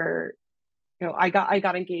remember I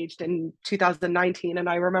got engaged in 2019, and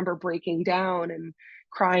I remember breaking down and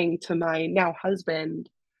crying to my now husband,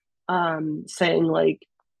 saying like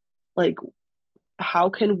how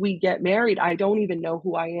can we get married? I don't even know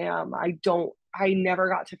who I am. I never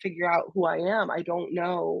got to figure out who I am.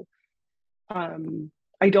 Um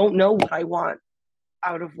I don't know what I want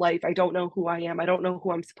out of life. I don't know who I am. I don't know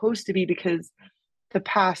who I'm supposed to be, because the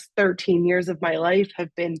past 13 years of my life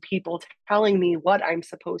have been people telling me what I'm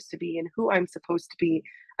supposed to be and who I'm supposed to be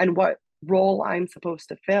and what role I'm supposed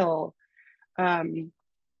to fill. Um,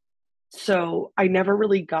 so I never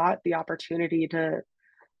really got the opportunity to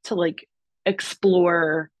like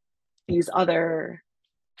explore these other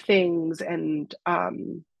things and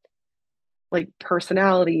like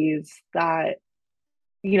personalities that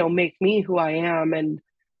make me who I am. And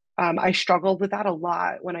I struggled with that a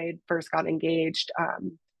lot when I first got engaged.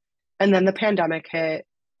 And then the pandemic hit,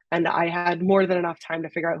 and I had more than enough time to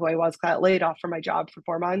figure out who I was. Got laid off from my job for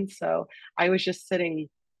 4 months. So I was just sitting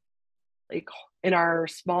like in our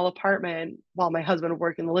small apartment while my husband would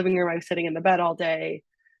work in the living room. I was sitting in the bed all day,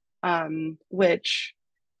 which,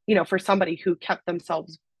 for somebody who kept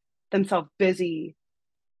themselves busy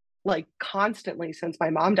like constantly since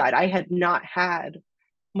my mom died, I had not had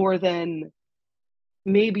more than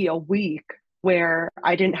maybe a week where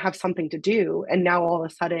I didn't have something to do. And now all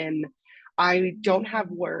of a sudden, I don't have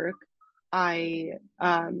work. I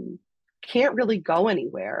can't really go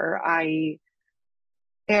anywhere. I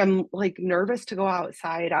am like nervous to go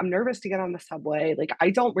outside. I'm nervous to get on the subway. Like,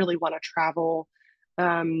 I don't really want to travel.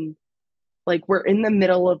 Um, like, we're in the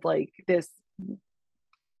middle of like this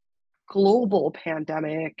global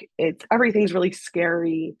pandemic. It's everything's really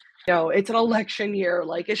scary. It's an election year.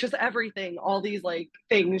 Like it's just everything, all these like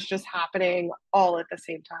things just happening all at the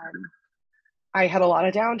same time. I had a lot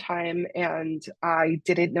of downtime, and I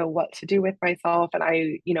didn't know what to do with myself. And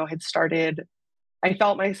I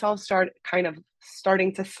felt myself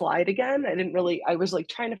starting to slide again. I was like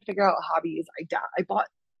trying to figure out hobbies. I bought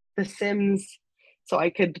The Sims so I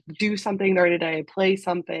could do something during the day, play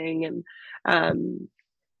something, um,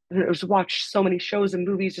 and it was watch so many shows and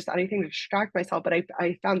movies, just anything to distract myself. But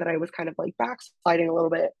I found that I was kind of like backsliding a little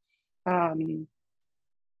bit, um,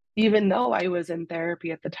 even though I was in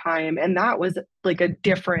therapy at the time. And that was like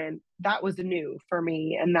that was new for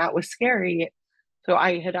me, and that was scary. So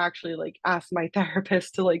I had actually like asked my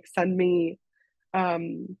therapist to like send me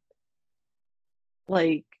um,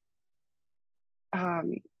 like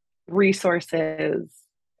um, resources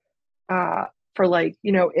uh, for like,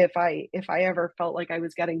 if I ever felt like I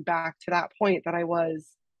was getting back to that point that I was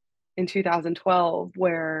in 2012,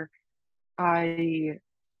 where I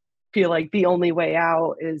feel like the only way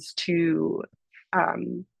out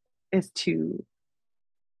um, is to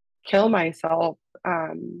kill myself.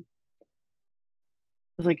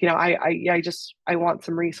 Like, I want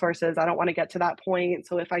some resources. I don't want to get to that point.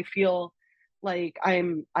 So if I feel like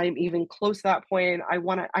I'm even close to that point, I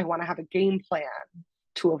want to have a game plan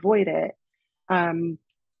to avoid it. Um,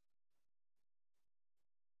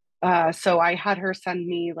 so I had her send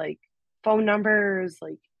me like phone numbers,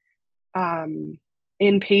 like um,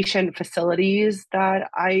 inpatient facilities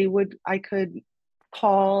that I could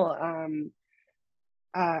call.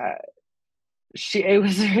 Uh, it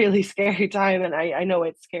was a really scary time, and I know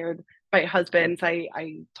it scared my husband. So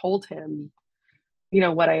I told him,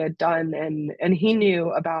 what I had done, and he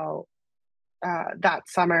knew about that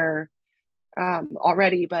summer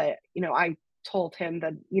already. But I told him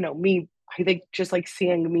that me, I think just like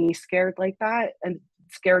seeing me scared like that and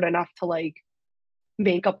scared enough to like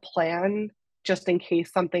make a plan just in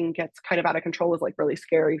case something gets kind of out of control was like really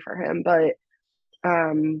scary for him. But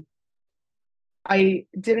um, I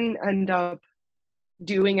didn't end up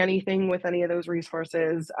doing anything with any of those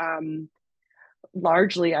resources.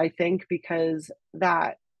 Largely, I think because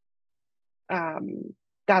um,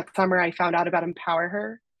 that summer I found out about Empower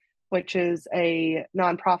Her, which is a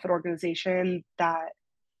nonprofit organization that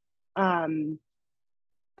um,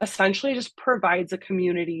 essentially just provides a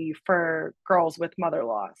community for girls with mother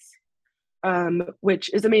loss, which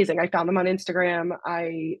is amazing. I found them on Instagram.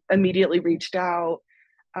 I immediately reached out,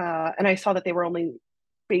 and I saw that they were only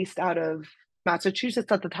based out of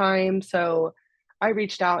Massachusetts at the time. So I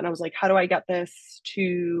reached out and I was like, how do I get this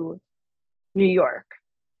to New York?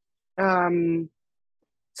 Um,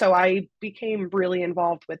 so I became really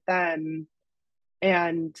involved with them,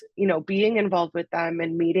 and being involved with them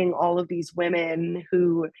and meeting all of these women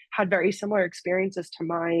who had very similar experiences to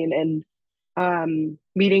mine, and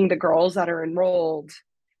meeting the girls that are enrolled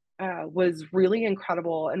was really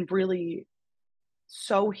incredible and really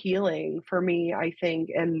so healing for me, I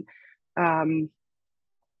think. And um,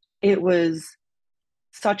 it was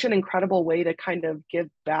such an incredible way to kind of give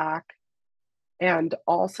back, and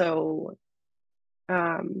also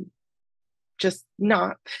um, just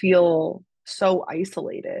not feel so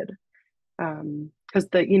isolated. Because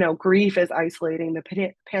grief is isolating.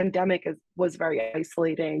 The pandemic was very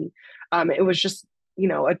isolating. It was just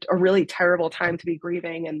a really terrible time to be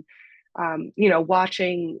grieving, and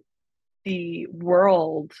watching the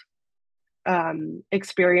world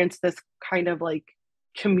experience this kind of like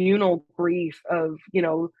communal grief of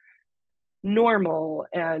normal,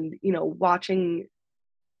 and watching,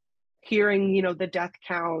 hearing the death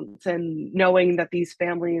counts, and knowing that these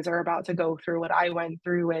families are about to go through what I went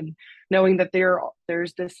through, and knowing that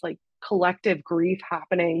there's this like collective grief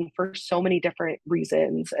happening for so many different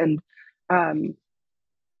reasons. Um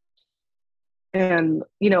and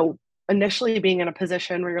initially being in a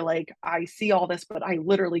position where you're like, I see all this but I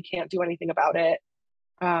literally can't do anything about it,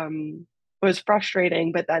 was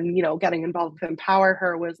frustrating. But then getting involved with Empower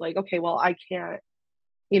Her was like, okay, well, I can't,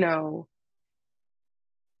 you know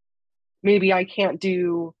maybe I can't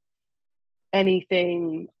do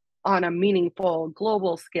anything on a meaningful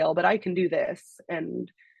global scale, but I can do this,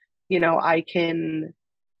 and I can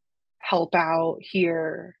help out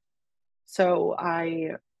here. So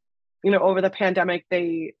over the pandemic,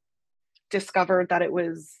 they discovered that it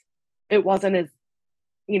wasn't as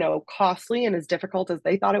costly and as difficult as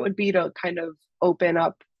they thought it would be to kind of open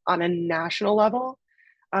up on a national level.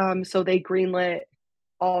 So they greenlit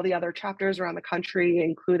all the other chapters around the country,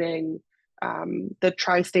 including the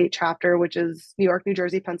tri-state chapter, which is New York, New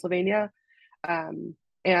Jersey, Pennsylvania. Um,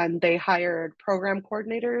 and they hired program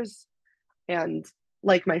coordinators and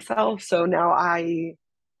like myself. So now I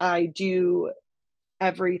do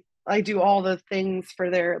I do all the things for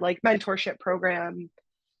their like mentorship program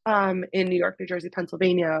in New York, New Jersey,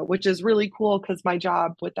 Pennsylvania, which is really cool because my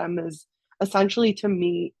job with them is essentially to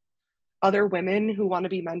meet other women who want to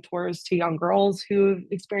be mentors to young girls who've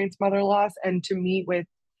experienced mother loss, and to meet with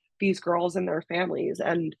these girls and their families,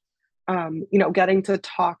 and getting to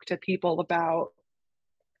talk to people about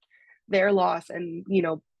their loss, and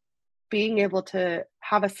being able to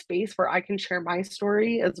have a space where I can share my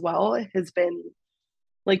story as well has been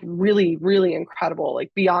like really, really incredible,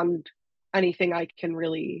 like beyond anything I can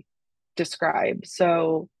really describe.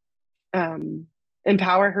 So um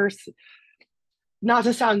Empower Her, not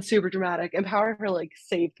to sound super dramatic, Empower Her like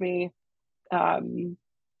saved me. um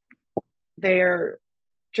they're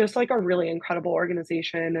just like a really incredible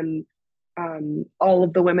organization, and All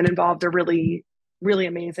of the women involved are really, really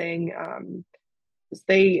amazing.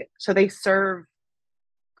 They serve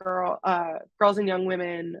girls and young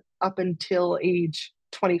women up until age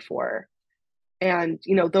 24, and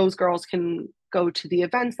those girls can go to the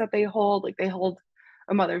events that they hold. Like they hold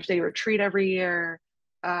a Mother's Day retreat every year,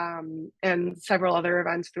 and several other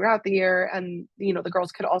events throughout the year. And the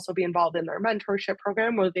girls could also be involved in their mentorship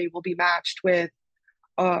program, where they will be matched with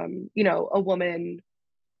a woman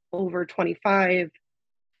over 25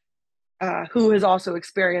 who has also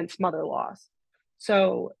experienced mother loss.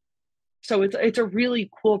 So it's a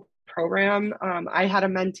really cool program. I had a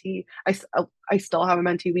mentee. I still have a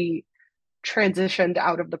mentee. We transitioned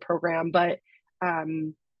out of the program, but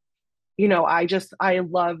um, I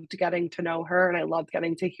loved getting to know her, and I loved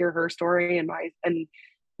getting to hear her story and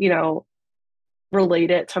you know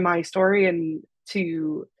relate it to my story, and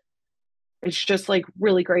to it's just like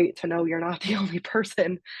really great to know you're not the only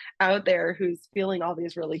person out there who's feeling all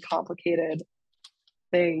these really complicated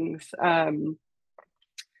things.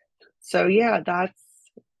 So yeah,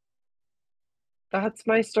 that's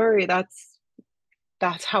my story.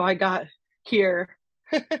 That's how I got here.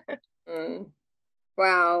 Mm.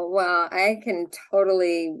 Wow. Well, I can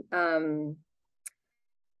totally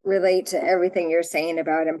relate to everything you're saying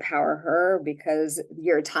about Empower Her, because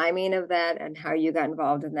your timing of that and how you got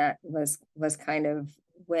involved in that was kind of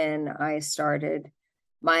when I started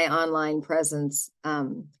my online presence.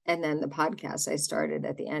 And then the podcast I started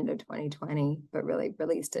at the end of 2020, but really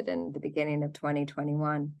released it in the beginning of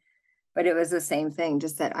 2021. But it was the same thing,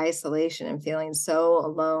 just that isolation and feeling so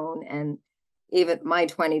alone. And even my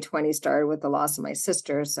 2020 started with the loss of my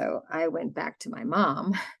sister. So I went back to my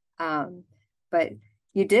mom. But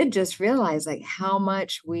you did just realize like how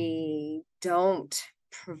much we don't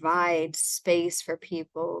provide space for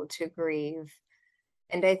people to grieve.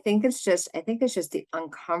 And I think it's just the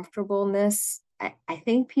uncomfortableness. I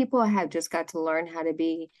think people have just got to learn how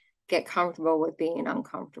to get comfortable with being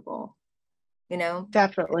uncomfortable, you know?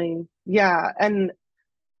 Definitely. Yeah. And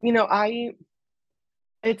I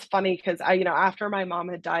it's funny because after my mom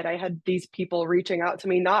had died, I had these people reaching out to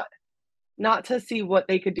me, not to see what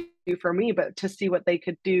they could do for me, but to see what they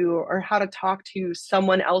could do or how to talk to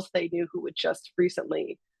someone else they knew who would just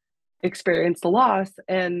recently experience the loss.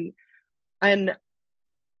 And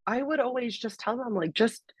I would always just tell them, like,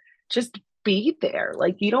 just be there.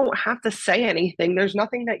 Like, you don't have to say anything. There's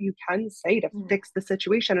nothing that you can say to Mm. fix the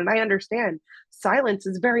situation. And I understand silence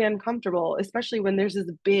is very uncomfortable, especially when there's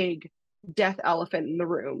this big death elephant in the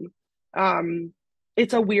room. Um,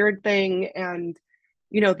 it's a weird thing. And,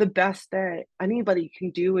 the best that anybody can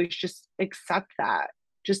do is just accept that.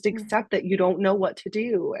 Just Mm. accept that you don't know what to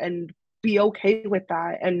do, and be okay with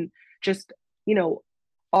that. And just, you know,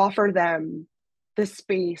 offer them the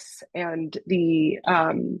space and the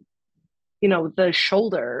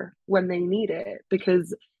shoulder when they need it,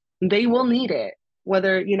 because they will need it,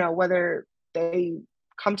 whether they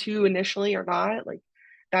come to you initially or not. Like,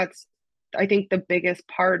 that's, I think, the biggest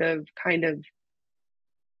part of kind of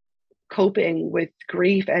coping with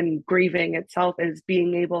grief and grieving itself, is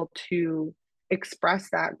being able to express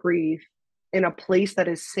that grief in a place that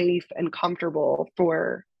is safe and comfortable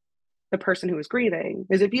for the person who is grieving.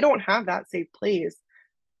 Because if you don't have that safe place,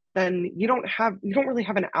 then you don't really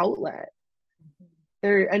have an outlet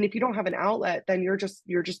there. And if you don't have an outlet, then you're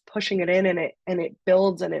just pushing it in, and it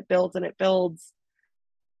builds and it builds and it builds,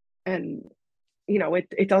 and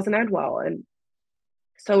it doesn't end well. And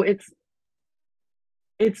so it's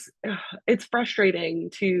it's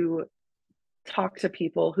frustrating to talk to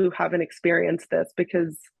people who haven't experienced this,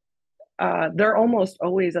 because they're almost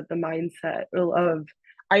always at the mindset of,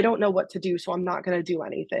 I don't know what to do, so I'm not going to do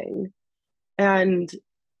anything. And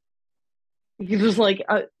you're just like,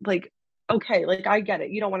 okay, like, I get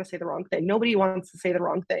it. You don't want to say the wrong thing. Nobody wants to say the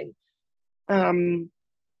wrong thing. Um,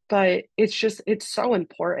 but it's so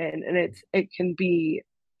important, and it can be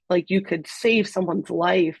like, you could save someone's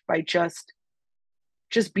life by just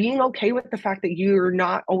being okay with the fact that you're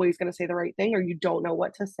not always going to say the right thing, or you don't know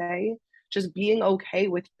what to say. Just being okay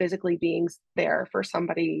with physically being there for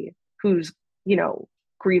somebody who's,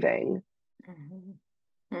 grieving. Mhm.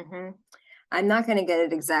 Mhm. I'm not going to get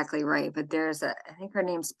it exactly right, but I think her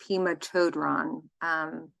name's Pema Chodron.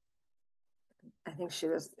 I think she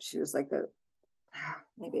was like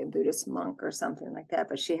maybe a Buddhist monk or something like that,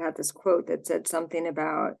 but she had this quote that said something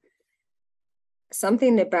about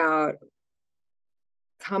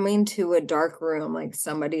coming to a dark room, like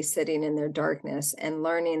somebody sitting in their darkness, and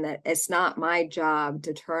learning that it's not my job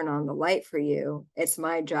to turn on the light for you. It's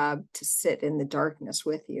my job to sit in the darkness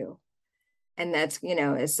with you. And that's,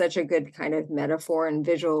 is such a good kind of metaphor and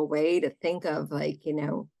visual way to think of, like,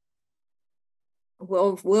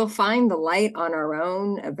 we'll find the light on our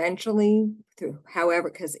own eventually through however,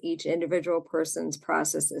 because each individual person's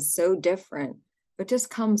process is so different. But just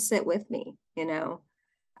come sit with me, you know.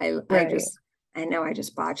 I Right. just I know I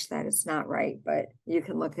just botched that. It's not right, but you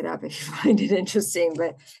can look it up if you find it interesting.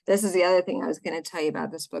 But this is the other thing I was going to tell you about.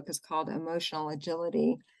 This book is called Emotional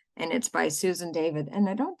Agility, and it's by Susan David. And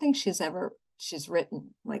I don't think she's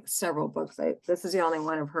written like several books. This is the only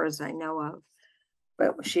one of hers I know of.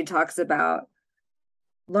 But she talks about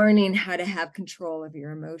learning how to have control of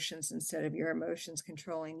your emotions instead of your emotions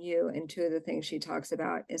controlling you. And two of the things she talks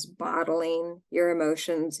about is bottling your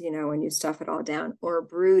emotions, you know, when you stuff it all down, or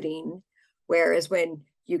brooding. Whereas when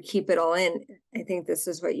you keep it all in, I think this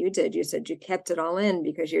is what you did. You said you kept it all in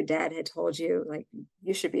because your dad had told you, like,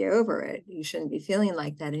 you should be over it. You shouldn't be feeling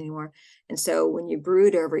like that anymore. And so when you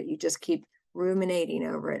brood over it, you just keep ruminating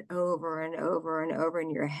over it over and over and over in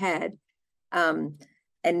your head. Um,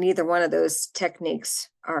 and neither one of those techniques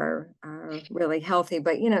are really healthy.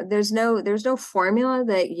 But you know, there's no formula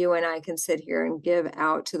that you and I can sit here and give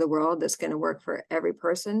out to the world that's going to work for every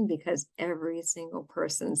person, because every single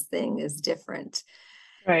person's thing is different.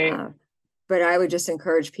 Right. Uh, but I would just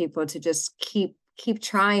encourage people to just keep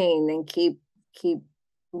trying and keep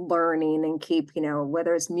learning and keep, you know,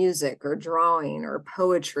 whether it's music or drawing or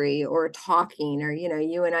poetry or talking, or you know,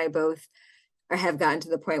 you and I both have gotten to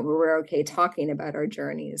the point where we're okay talking about our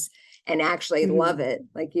journeys and actually Mhm. love it.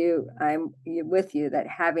 Like I'm with you that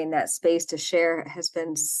having that space to share has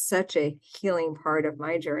been such a healing part of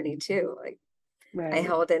my journey too. Like I Right.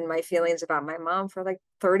 held in my feelings about my mom for like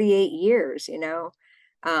 38 years, you know.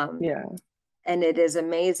 Um, Yeah. and it is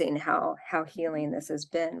amazing how healing this has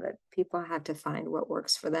been, but people have to find what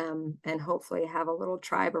works for them and hopefully have a little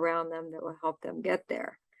tribe around them that will help them get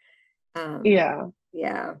there. um Yeah.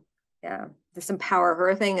 yeah, yeah, this Empower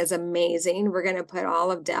Her thing is amazing. We're going to put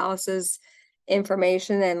all of Dallas's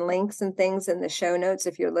information and links and things in the show notes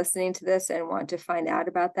if you're listening to this and want to find out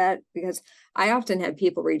about that, because I often have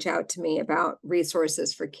people reach out to me about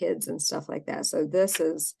resources for kids and stuff like that. So this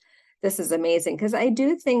is amazing, because I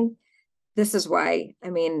do think this is why, I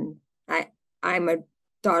mean, I'm a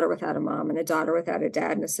daughter without a mom and a daughter without a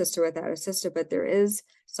dad and a sister without a sister, but there is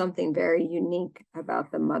something very unique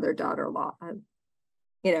about the mother-daughter law,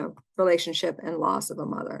 you know, relationship and loss of a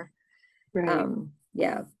mother. Right.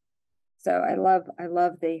 Yeah. So I love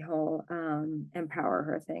the whole Empower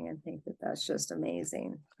Her thing and think that that's just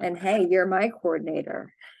amazing. And hey, you're my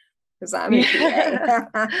coordinator because I'm a Yeah.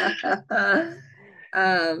 PA.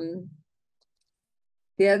 um,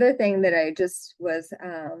 the other thing that I just was,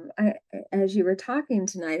 as you were talking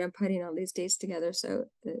tonight, I'm putting all these dates together. So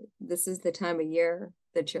this is the time of year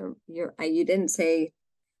that you didn't say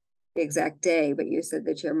the exact day, but you said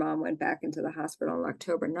that your mom went back into the hospital on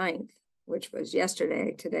October 9th, which was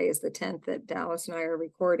yesterday. Today is the 10th that Dallas and I are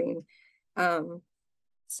recording. Um,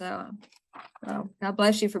 so, well, God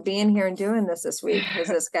bless you for being here and doing this week, because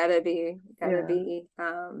it's gotta Yeah. be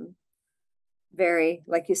very,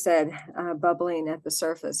 like you said, bubbling at the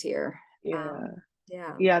surface here. Yeah. Um,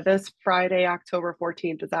 yeah. Yeah. This Friday, October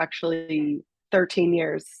 14th, is actually 13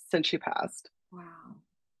 years since she passed. Wow.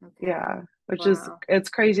 Okay. Yeah. Which is, Wow. it's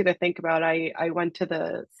crazy to think about. I went to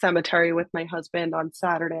the cemetery with my husband on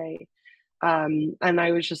Saturday. And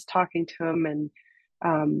I was just talking to him, and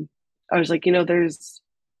um, I was like, there's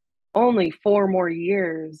only 4 more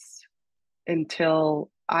years until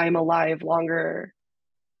I'm alive longer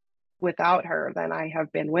without her than I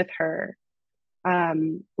have been with her,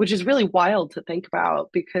 which is really wild to think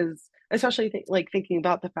about, because especially thinking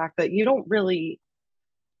about the fact that you don't really,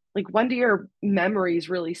 like, when do your memories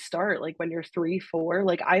really start? Like when you're 3, 4?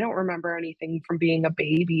 Like I don't remember anything from being a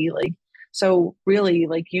baby. Like, so really,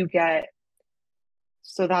 like,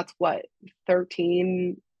 so that's what,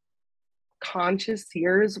 13 conscious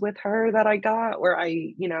years with her that I got, where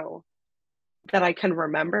that I can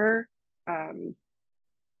remember. Um,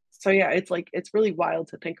 so yeah, it's really wild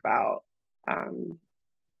to think about, um,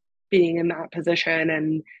 being in that position,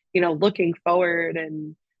 and looking forward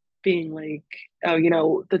and being like,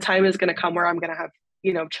 oh, the time is going to come where I'm going to have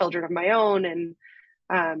children of my own, and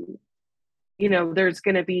um, there's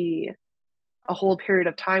going to be a whole period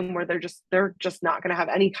of time where they're just not going to have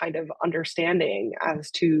any kind of understanding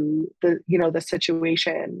as to the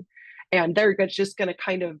situation, and they're just going to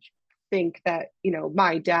kind of think that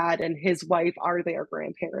my dad and his wife are their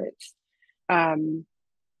grandparents, um,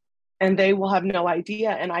 and they will have no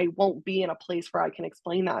idea, and I won't be in a place where I can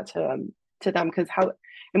explain that to them, because how,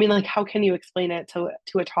 I mean, like, how can you explain it to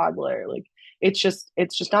a toddler? Like, it's just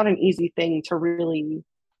not an easy thing to really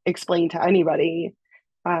explain to anybody,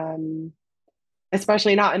 um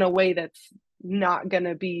especially not in a way that's not going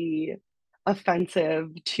to be offensive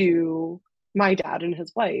to my dad and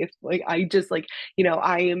his wife. Like I just like,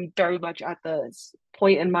 I am very much at this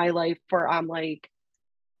point in my life where I'm like,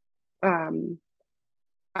 um,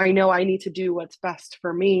 I know I need to do what's best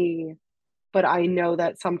for me, but I know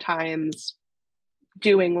that sometimes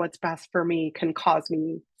doing what's best for me can cause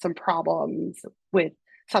me some problems with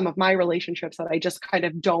some of my relationships that I just kind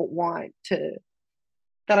of don't want to,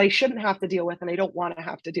 that I shouldn't have to deal with and I don't want to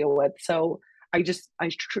have to deal with. So I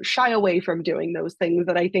shy away from doing those things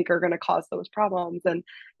that I think are going to cause those problems. And,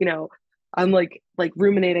 you know, I'm like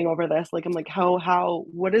ruminating over this. Like, I'm like,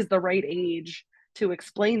 what is the right age to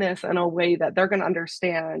explain this in a way that they're going to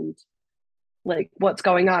understand like what's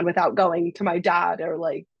going on without going to my dad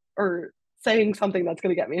or saying something that's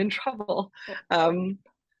going to get me in trouble. Um,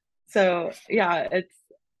 so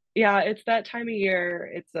it's that time of year.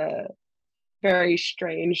 It's a very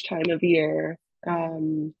strange time of year.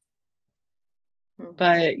 Um,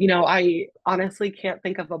 but I honestly can't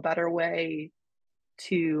think of a better way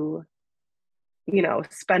to,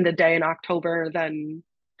 spend a day in October than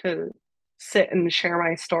to sit and share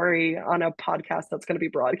my story on a podcast that's going to be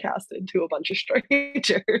broadcasted to a bunch of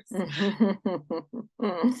strangers.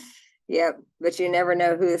 Yep, but you never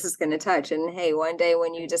know who this is going to touch. And hey, one day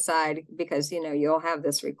when you decide, because you'll have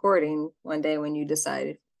this recording, one day when you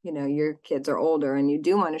decide, your kids are older and you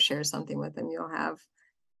do want to share something with them, you'll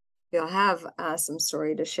have some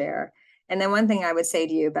story to share. And then one thing I would say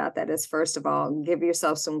to you about that is, first of all, give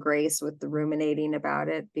yourself some grace with the ruminating about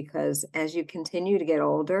it, because as you continue to get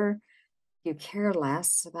older, you care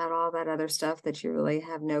less about all that other stuff that you really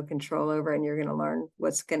have no control over, and you're going to learn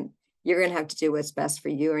you're going to have to do what's best for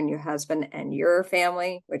you and your husband and your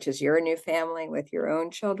family, which is your new family with your own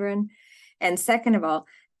children. And second of all,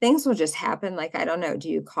 things will just happen. Like, I don't know, do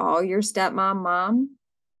you call your stepmom mom?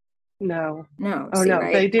 No. No, Oh see, no,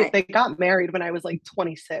 right? they got married when I was like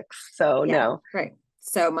 26, so Yeah, no. right.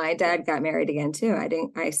 So my dad got married again too.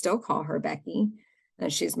 I still call her Becky.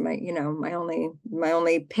 And she's my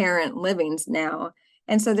only parent living now.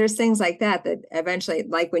 And so there's things like that eventually,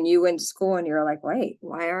 like when you went to school and you're like, wait,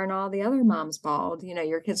 why aren't all the other moms bald?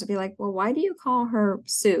 Your kids will be like, well, why do you call her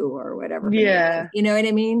Sue or whatever her name is? Yeah. You know what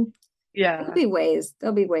I mean? There'll Yeah. be ways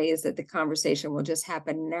that the conversation will just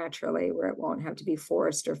happen naturally, where it won't have to be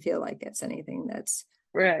forced or feel like it's anything that's,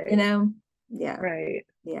 Right. yeah. Right.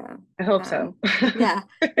 Yeah. I hope so. Yeah.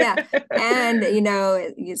 Yeah. And,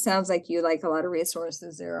 it sounds like you like a lot of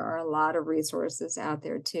resources. There are a lot of resources out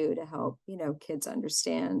there too to help, kids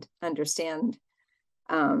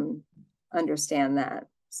um, understand that.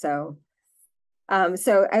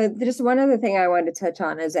 Just one other thing I wanted to touch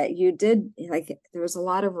on is that you did, like, there was a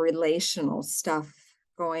lot of relational stuff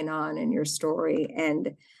going on in your story.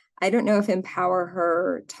 And I don't know if Empower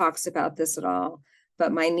Her talks about this at all,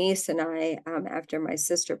 but my niece and I, after my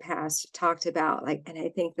sister passed, talked about, like, and I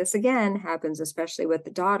think this again happens, especially with the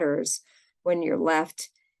daughters, when you're left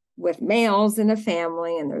with males in a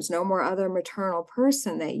family and there's no more other maternal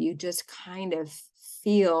person, that you just kind of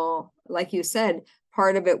feel, like you said,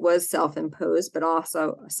 part of it was self-imposed, but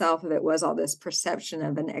also self of it was all this perception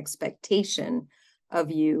of an expectation of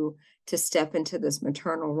you to step into this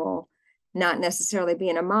maternal role, not necessarily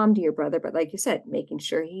being a mom to your brother, but like you said, making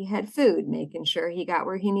sure he had food, making sure he got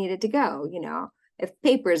where he needed to go, if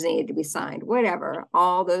papers needed to be signed, whatever,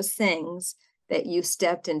 all those things that you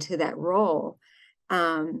stepped into that role.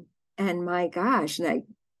 And my gosh, like,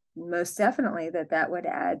 most definitely that would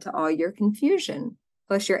add to all your confusion.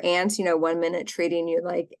 Plus your aunts, 1 minute treating you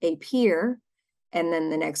like a peer, and then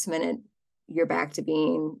the next minute you're back to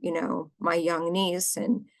being, my young niece,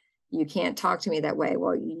 and you can't talk to me that way.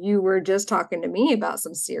 Well, you were just talking to me about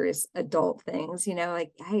some serious adult things,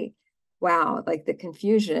 like, hey, wow, like the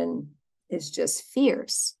confusion is just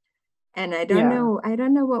fierce. And I don't Yeah.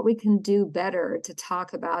 know, what we can do better to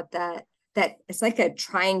talk about that it's like a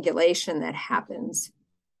triangulation that happens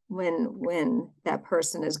when that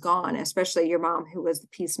person is gone, especially your mom, who was the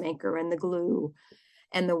peacemaker and the glue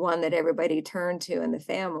and the one that everybody turned to in the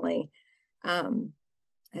family.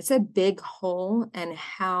 It's a big hole, and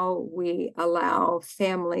how we allow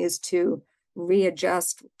families to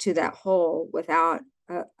readjust to that hole without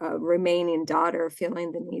a remaining daughter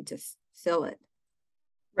feeling the need to fill it.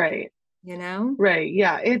 Right. You know? Right.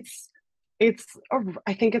 Yeah. I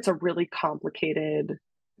think it's a really complicated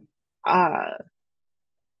uh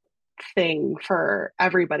thing for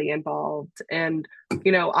everybody involved. And,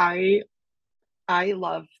 I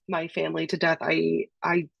love my family to death. I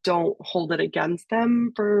don't hold it against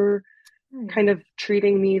them for Right. kind of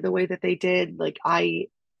treating me the way that they did. Like I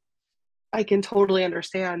can totally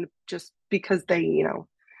understand, just because they,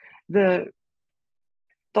 the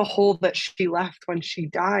hole that she left when she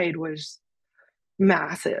died was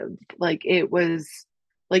massive. Like it was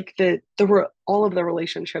like all of the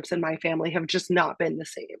relationships in my family have just not been the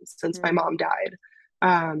same since my mom Mm.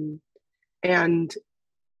 died. And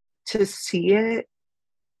to see it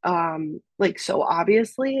like so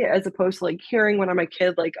obviously, as opposed to like hearing when I'm a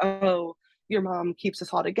kid like, oh, your mom keeps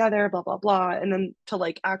us all together, blah blah blah, and then to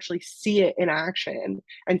like actually see it in action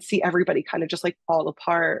and see everybody kind of just like fall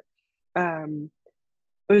apart. um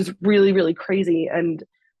it was really really crazy. And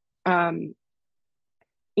um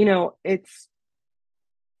it's,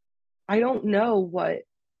 I don't know what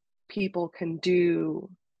people can do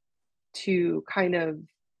to kind of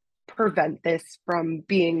prevent this from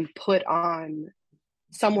being put on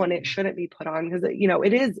someone it shouldn't be put on, because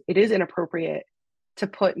it is inappropriate to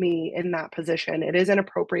put me in that position. It is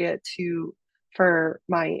inappropriate to for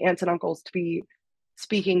my aunts and uncles to be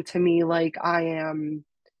speaking to me like I am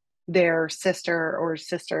their sister or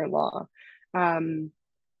sister-in-law. um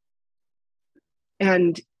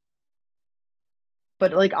and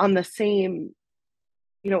but like on the same,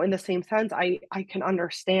 in the same sense, I can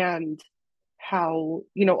understand how,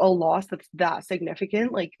 a loss that's that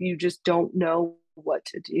significant, like you just don't know what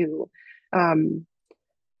to do. um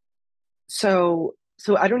so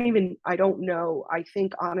I don't know. I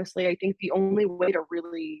think honestly, I think the only way to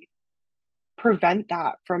really prevent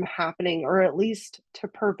that from happening, or at least to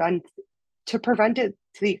prevent it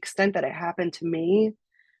to the extent that it happened to me,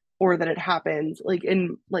 or that it happens like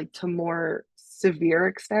in like to more severe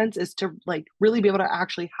extents, is to like really be able to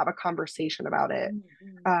actually have a conversation about it.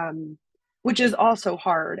 Mhm. um which is also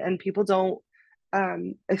hard, and people don't,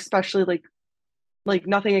 especially like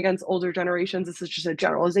nothing against older generations, this is just a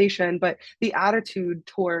generalization, but the attitude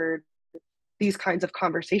toward these kinds of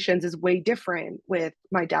conversations is way different with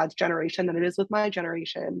my dad's generation than it is with my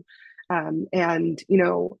generation. And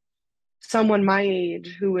someone my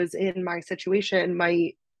age who was in my situation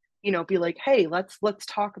might, be like, hey, let's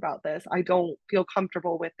talk about this, I don't feel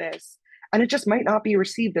comfortable with this, and it just might not be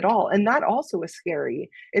received at all. And that also is scary.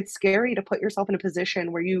 It's scary to put yourself in a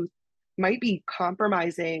position where you might be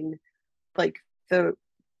compromising like the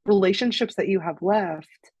relationships that you have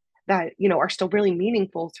left that are still really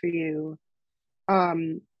meaningful to you,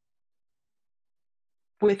 um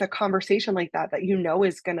with a conversation like that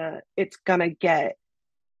is gonna get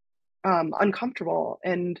uncomfortable.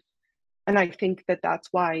 And I think that that's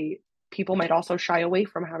why people might also shy away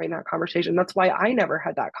from having that conversation. That's why I never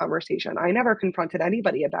had that conversation. I never confronted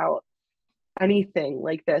anybody about anything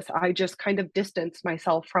like this. I just kind of distanced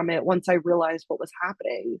myself from it once I realized what was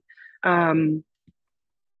happening. um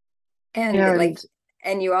And like, and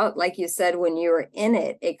and you all, like you said, when you were in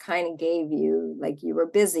it, it kind of gave you like you were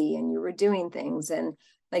busy and you were doing things, and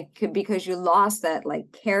like because you lost that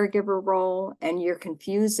like caregiver role and you're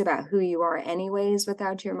confused about who you are anyways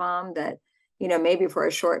without your mom, that, maybe for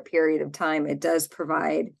a short period of time, it does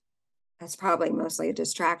provide, that's probably mostly a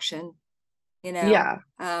distraction, you know. yeah,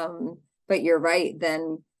 But you're right,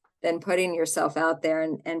 then putting yourself out there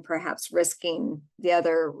and perhaps risking the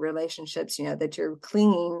other relationships, that you're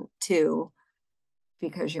clinging to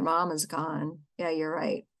because your mom is gone. Yeah, you're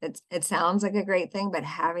right. It sounds like a great thing, but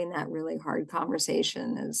having that really hard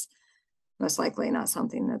conversation is most likely not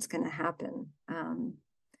something that's going to happen.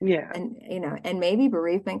 yeah, And maybe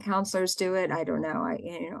bereavement counselors do it. I don't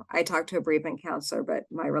know. I talked to a bereavement counselor, but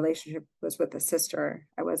my relationship was with a sister.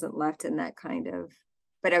 I wasn't left in that kind of.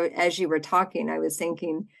 But as you were talking, I was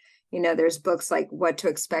thinking, there's books like What to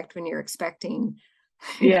Expect When You're Expecting.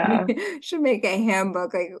 yeah, Should make a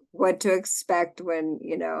handbook like what to expect when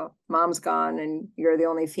mom's gone and you're the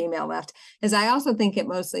only female left. As I also think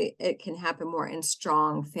it can happen more in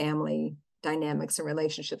strong family dynamics and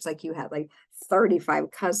relationships, like you had like 35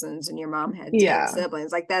 cousins and your mom had 10 yeah,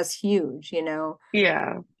 siblings, like that's huge.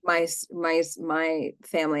 yeah, My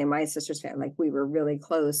family and my sister's family, like we were really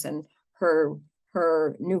close, and her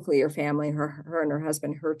her nuclear family, her and her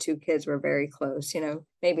husband, her two kids were very close.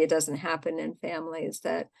 Maybe it doesn't happen in families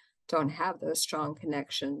that don't have those strong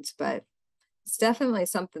connections, but it's definitely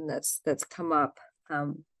something that's come up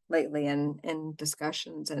lately in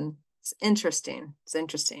discussions, and it's interesting.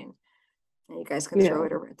 And you guys can yeah.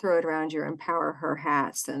 throw it around your Empower Her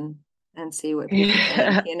hats and see what people think,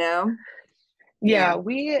 Yeah. Yeah. Yeah,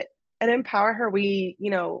 we at Empower Her, we,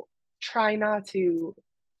 try not to,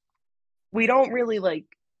 we don't really like,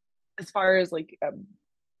 as far as like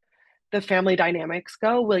the family dynamics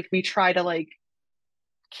go, like we try to like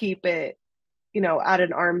keep it, at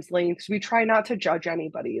an arm's length. We try not to judge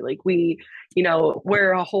anybody. Like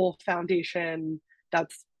we're a whole foundation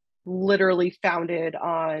that's literally founded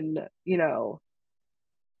on,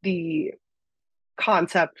 the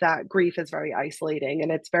concept that grief is very isolating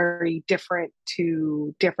and it's very different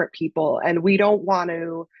to different people. And we don't want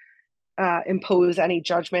to impose any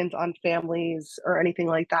judgment on families or anything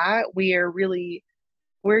like that.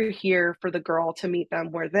 We're here for the girl to meet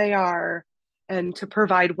them where they are and to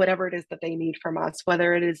provide whatever it is that they need from us,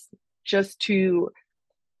 whether it is just to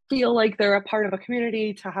feel like they're a part of a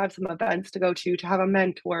community, to have some events to go to have a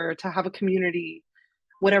mentor, to have a community,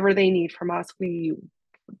 whatever they need from us.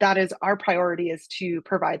 That is our priority, is to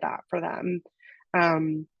provide that for them.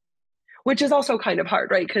 Which is also kind of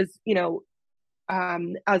hard, right? Because,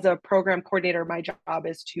 as a program coordinator, my job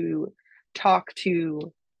is to talk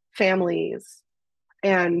to families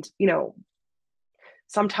and,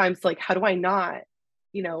 sometimes like, how do I not,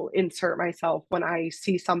 insert myself when I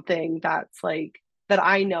see something that's like, that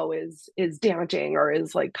I know is damaging or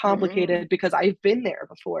is like Mm-hmm. complicated because I've been there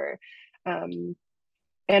before. Um,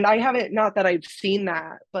 and I haven't, not that I've seen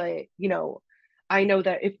that, but, I know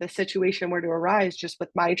that if the situation were to arise, just with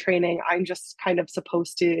my training, I'm just kind of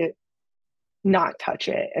supposed to not touch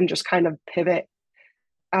it and just kind of pivot.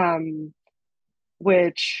 Um,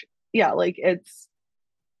 which, yeah, like it's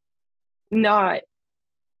not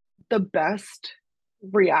the best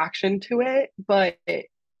reaction to it, but it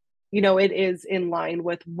is in line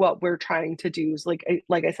with what we're trying to do. So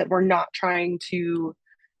like I said, we're not trying to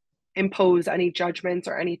impose any judgments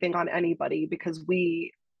or anything on anybody, because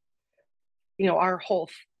our whole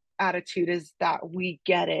attitude is that we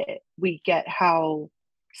get it. We get how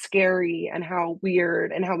scary and how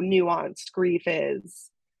weird and how nuanced grief is.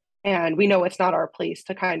 And we know it's not our place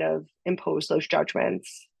to kind of impose those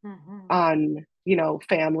judgments Mm-hmm. on,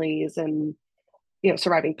 families and,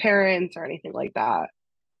 surviving parents or anything like that.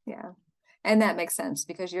 Yeah. And that makes sense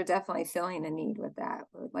because you're definitely filling a need with that.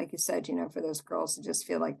 Like you said, for those girls to just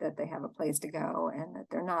feel like that they have a place to go and that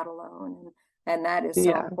they're not alone. And that is so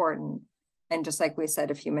Yeah, important. And just like we said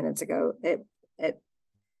a few minutes ago, it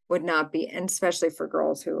would not be, and especially for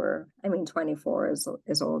girls who are, I mean, 24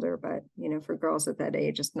 is older, but for girls at that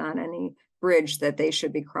age, it's not any bridge that they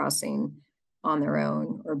should be crossing on their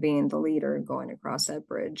own or being the leader going across that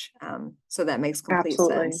bridge. So that makes complete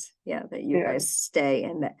absolutely. sense. Yeah, that you Yeah. guys stay,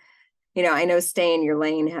 and that I know stay in your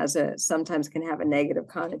lane has sometimes can have a negative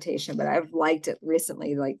connotation, but I've liked it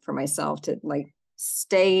recently, like for myself to like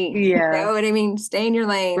stay, you Yeah. know what I mean? Stay in your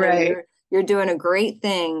lane and Right. you're doing a great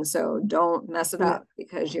thing. So don't mess it Yeah. up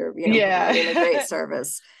because you're, providing a great Yeah.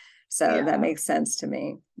 service. So that Yeah. makes sense to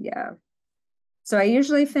me. Yeah. So I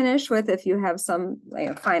usually finish with if you have some like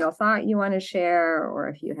a final thought you want to share, or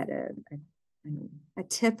if you had I mean, a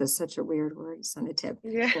tip is such a weird word. It's not a tip.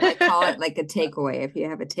 Yeah. Well, I call it like a takeaway. If you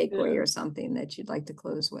have a takeaway Yeah. or something that you'd like to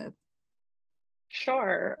close with.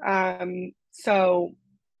 Sure. So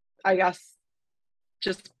I guess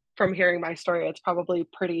just from hearing my story, it's probably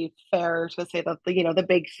pretty fair to say that the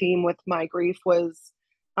big theme with my grief was,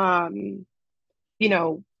 um, you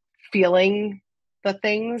know, feeling the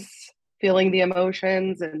things, feeling the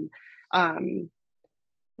emotions, and um,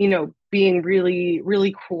 being really,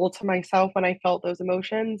 really cool to myself when I felt those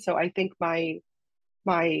emotions. So I think my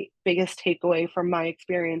biggest takeaway from my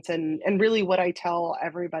experience, and really what I tell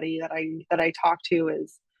everybody that I talk to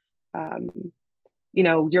is, um,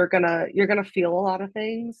 you're gonna feel a lot of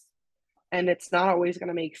things, and it's not always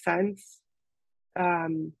gonna make sense.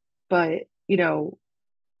 Um, but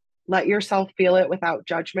let yourself feel it without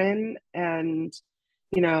judgment, and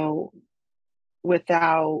you know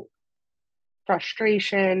without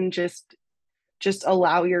frustration. Just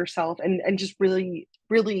allow yourself, and just really,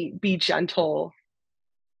 really be gentle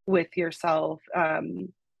with yourself.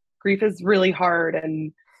 Grief is really hard,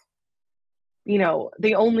 and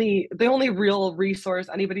the only real resource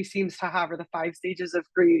anybody seems to have are the 5 stages of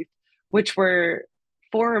grief, which were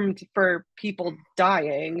formed for people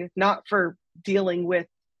dying, not for dealing with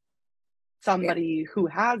Yeah. somebody who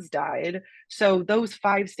has died. So those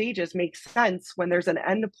 5 stages make sense when there's an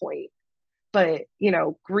end point. But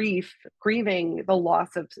grieving the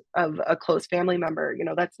loss of a close family member,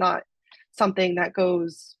 that's not something that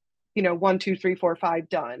goes, 1, 2, 3, 4, 5,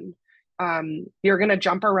 done. You're going to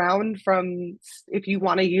jump around from, if you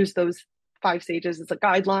want to use those 5 stages as a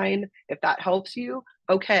guideline, if that helps you,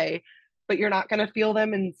 okay, but you're not going to feel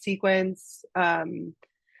them in sequence.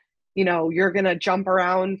 You're going to jump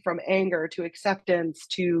around from anger to acceptance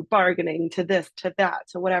to bargaining to this to that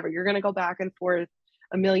to whatever. You're going to go back and forth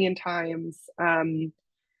a million times. And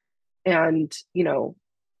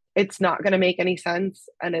it's not going to make any sense,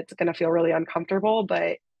 and it's going to feel really uncomfortable,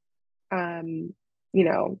 but um you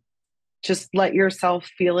know just let yourself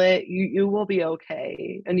feel it. You will be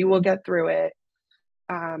okay, and you will get through it.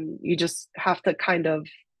 You just have to kind of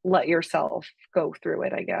let yourself go through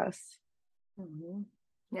it, I guess. Mhm.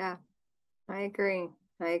 Yeah, I agree.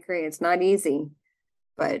 I agree. It's not easy,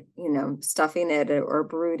 but stuffing it or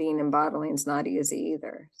brooding and bottling is not easy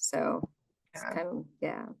either. So it's Yeah. kind of,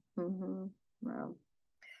 yeah. Wow.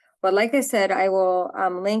 But like I said, I will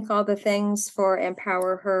link all the things for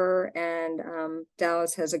Empower Her, and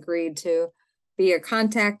Dallas has agreed to be your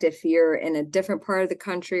contact if you're in a different part of the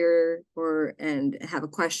country or and have a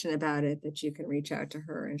question about it, that you can reach out to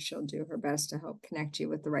her and she'll do her best to help connect you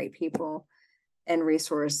with the right people and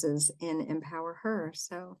resources in Empower Her.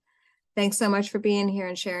 So thanks so much for being here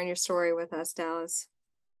and sharing your story with us, Dallas.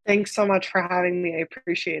 Thanks so much for having me. I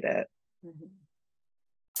appreciate it. Mhm.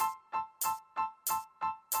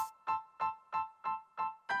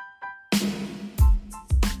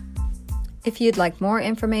 If you'd like more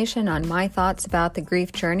information on my thoughts about the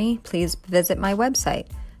grief journey, please visit my website,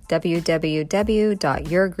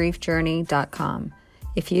 www.yourgriefjourney.com.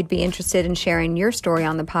 If you'd be interested in sharing your story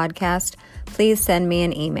on the podcast, please send me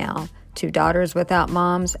an email to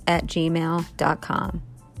daughterswithoutmoms@gmail.com.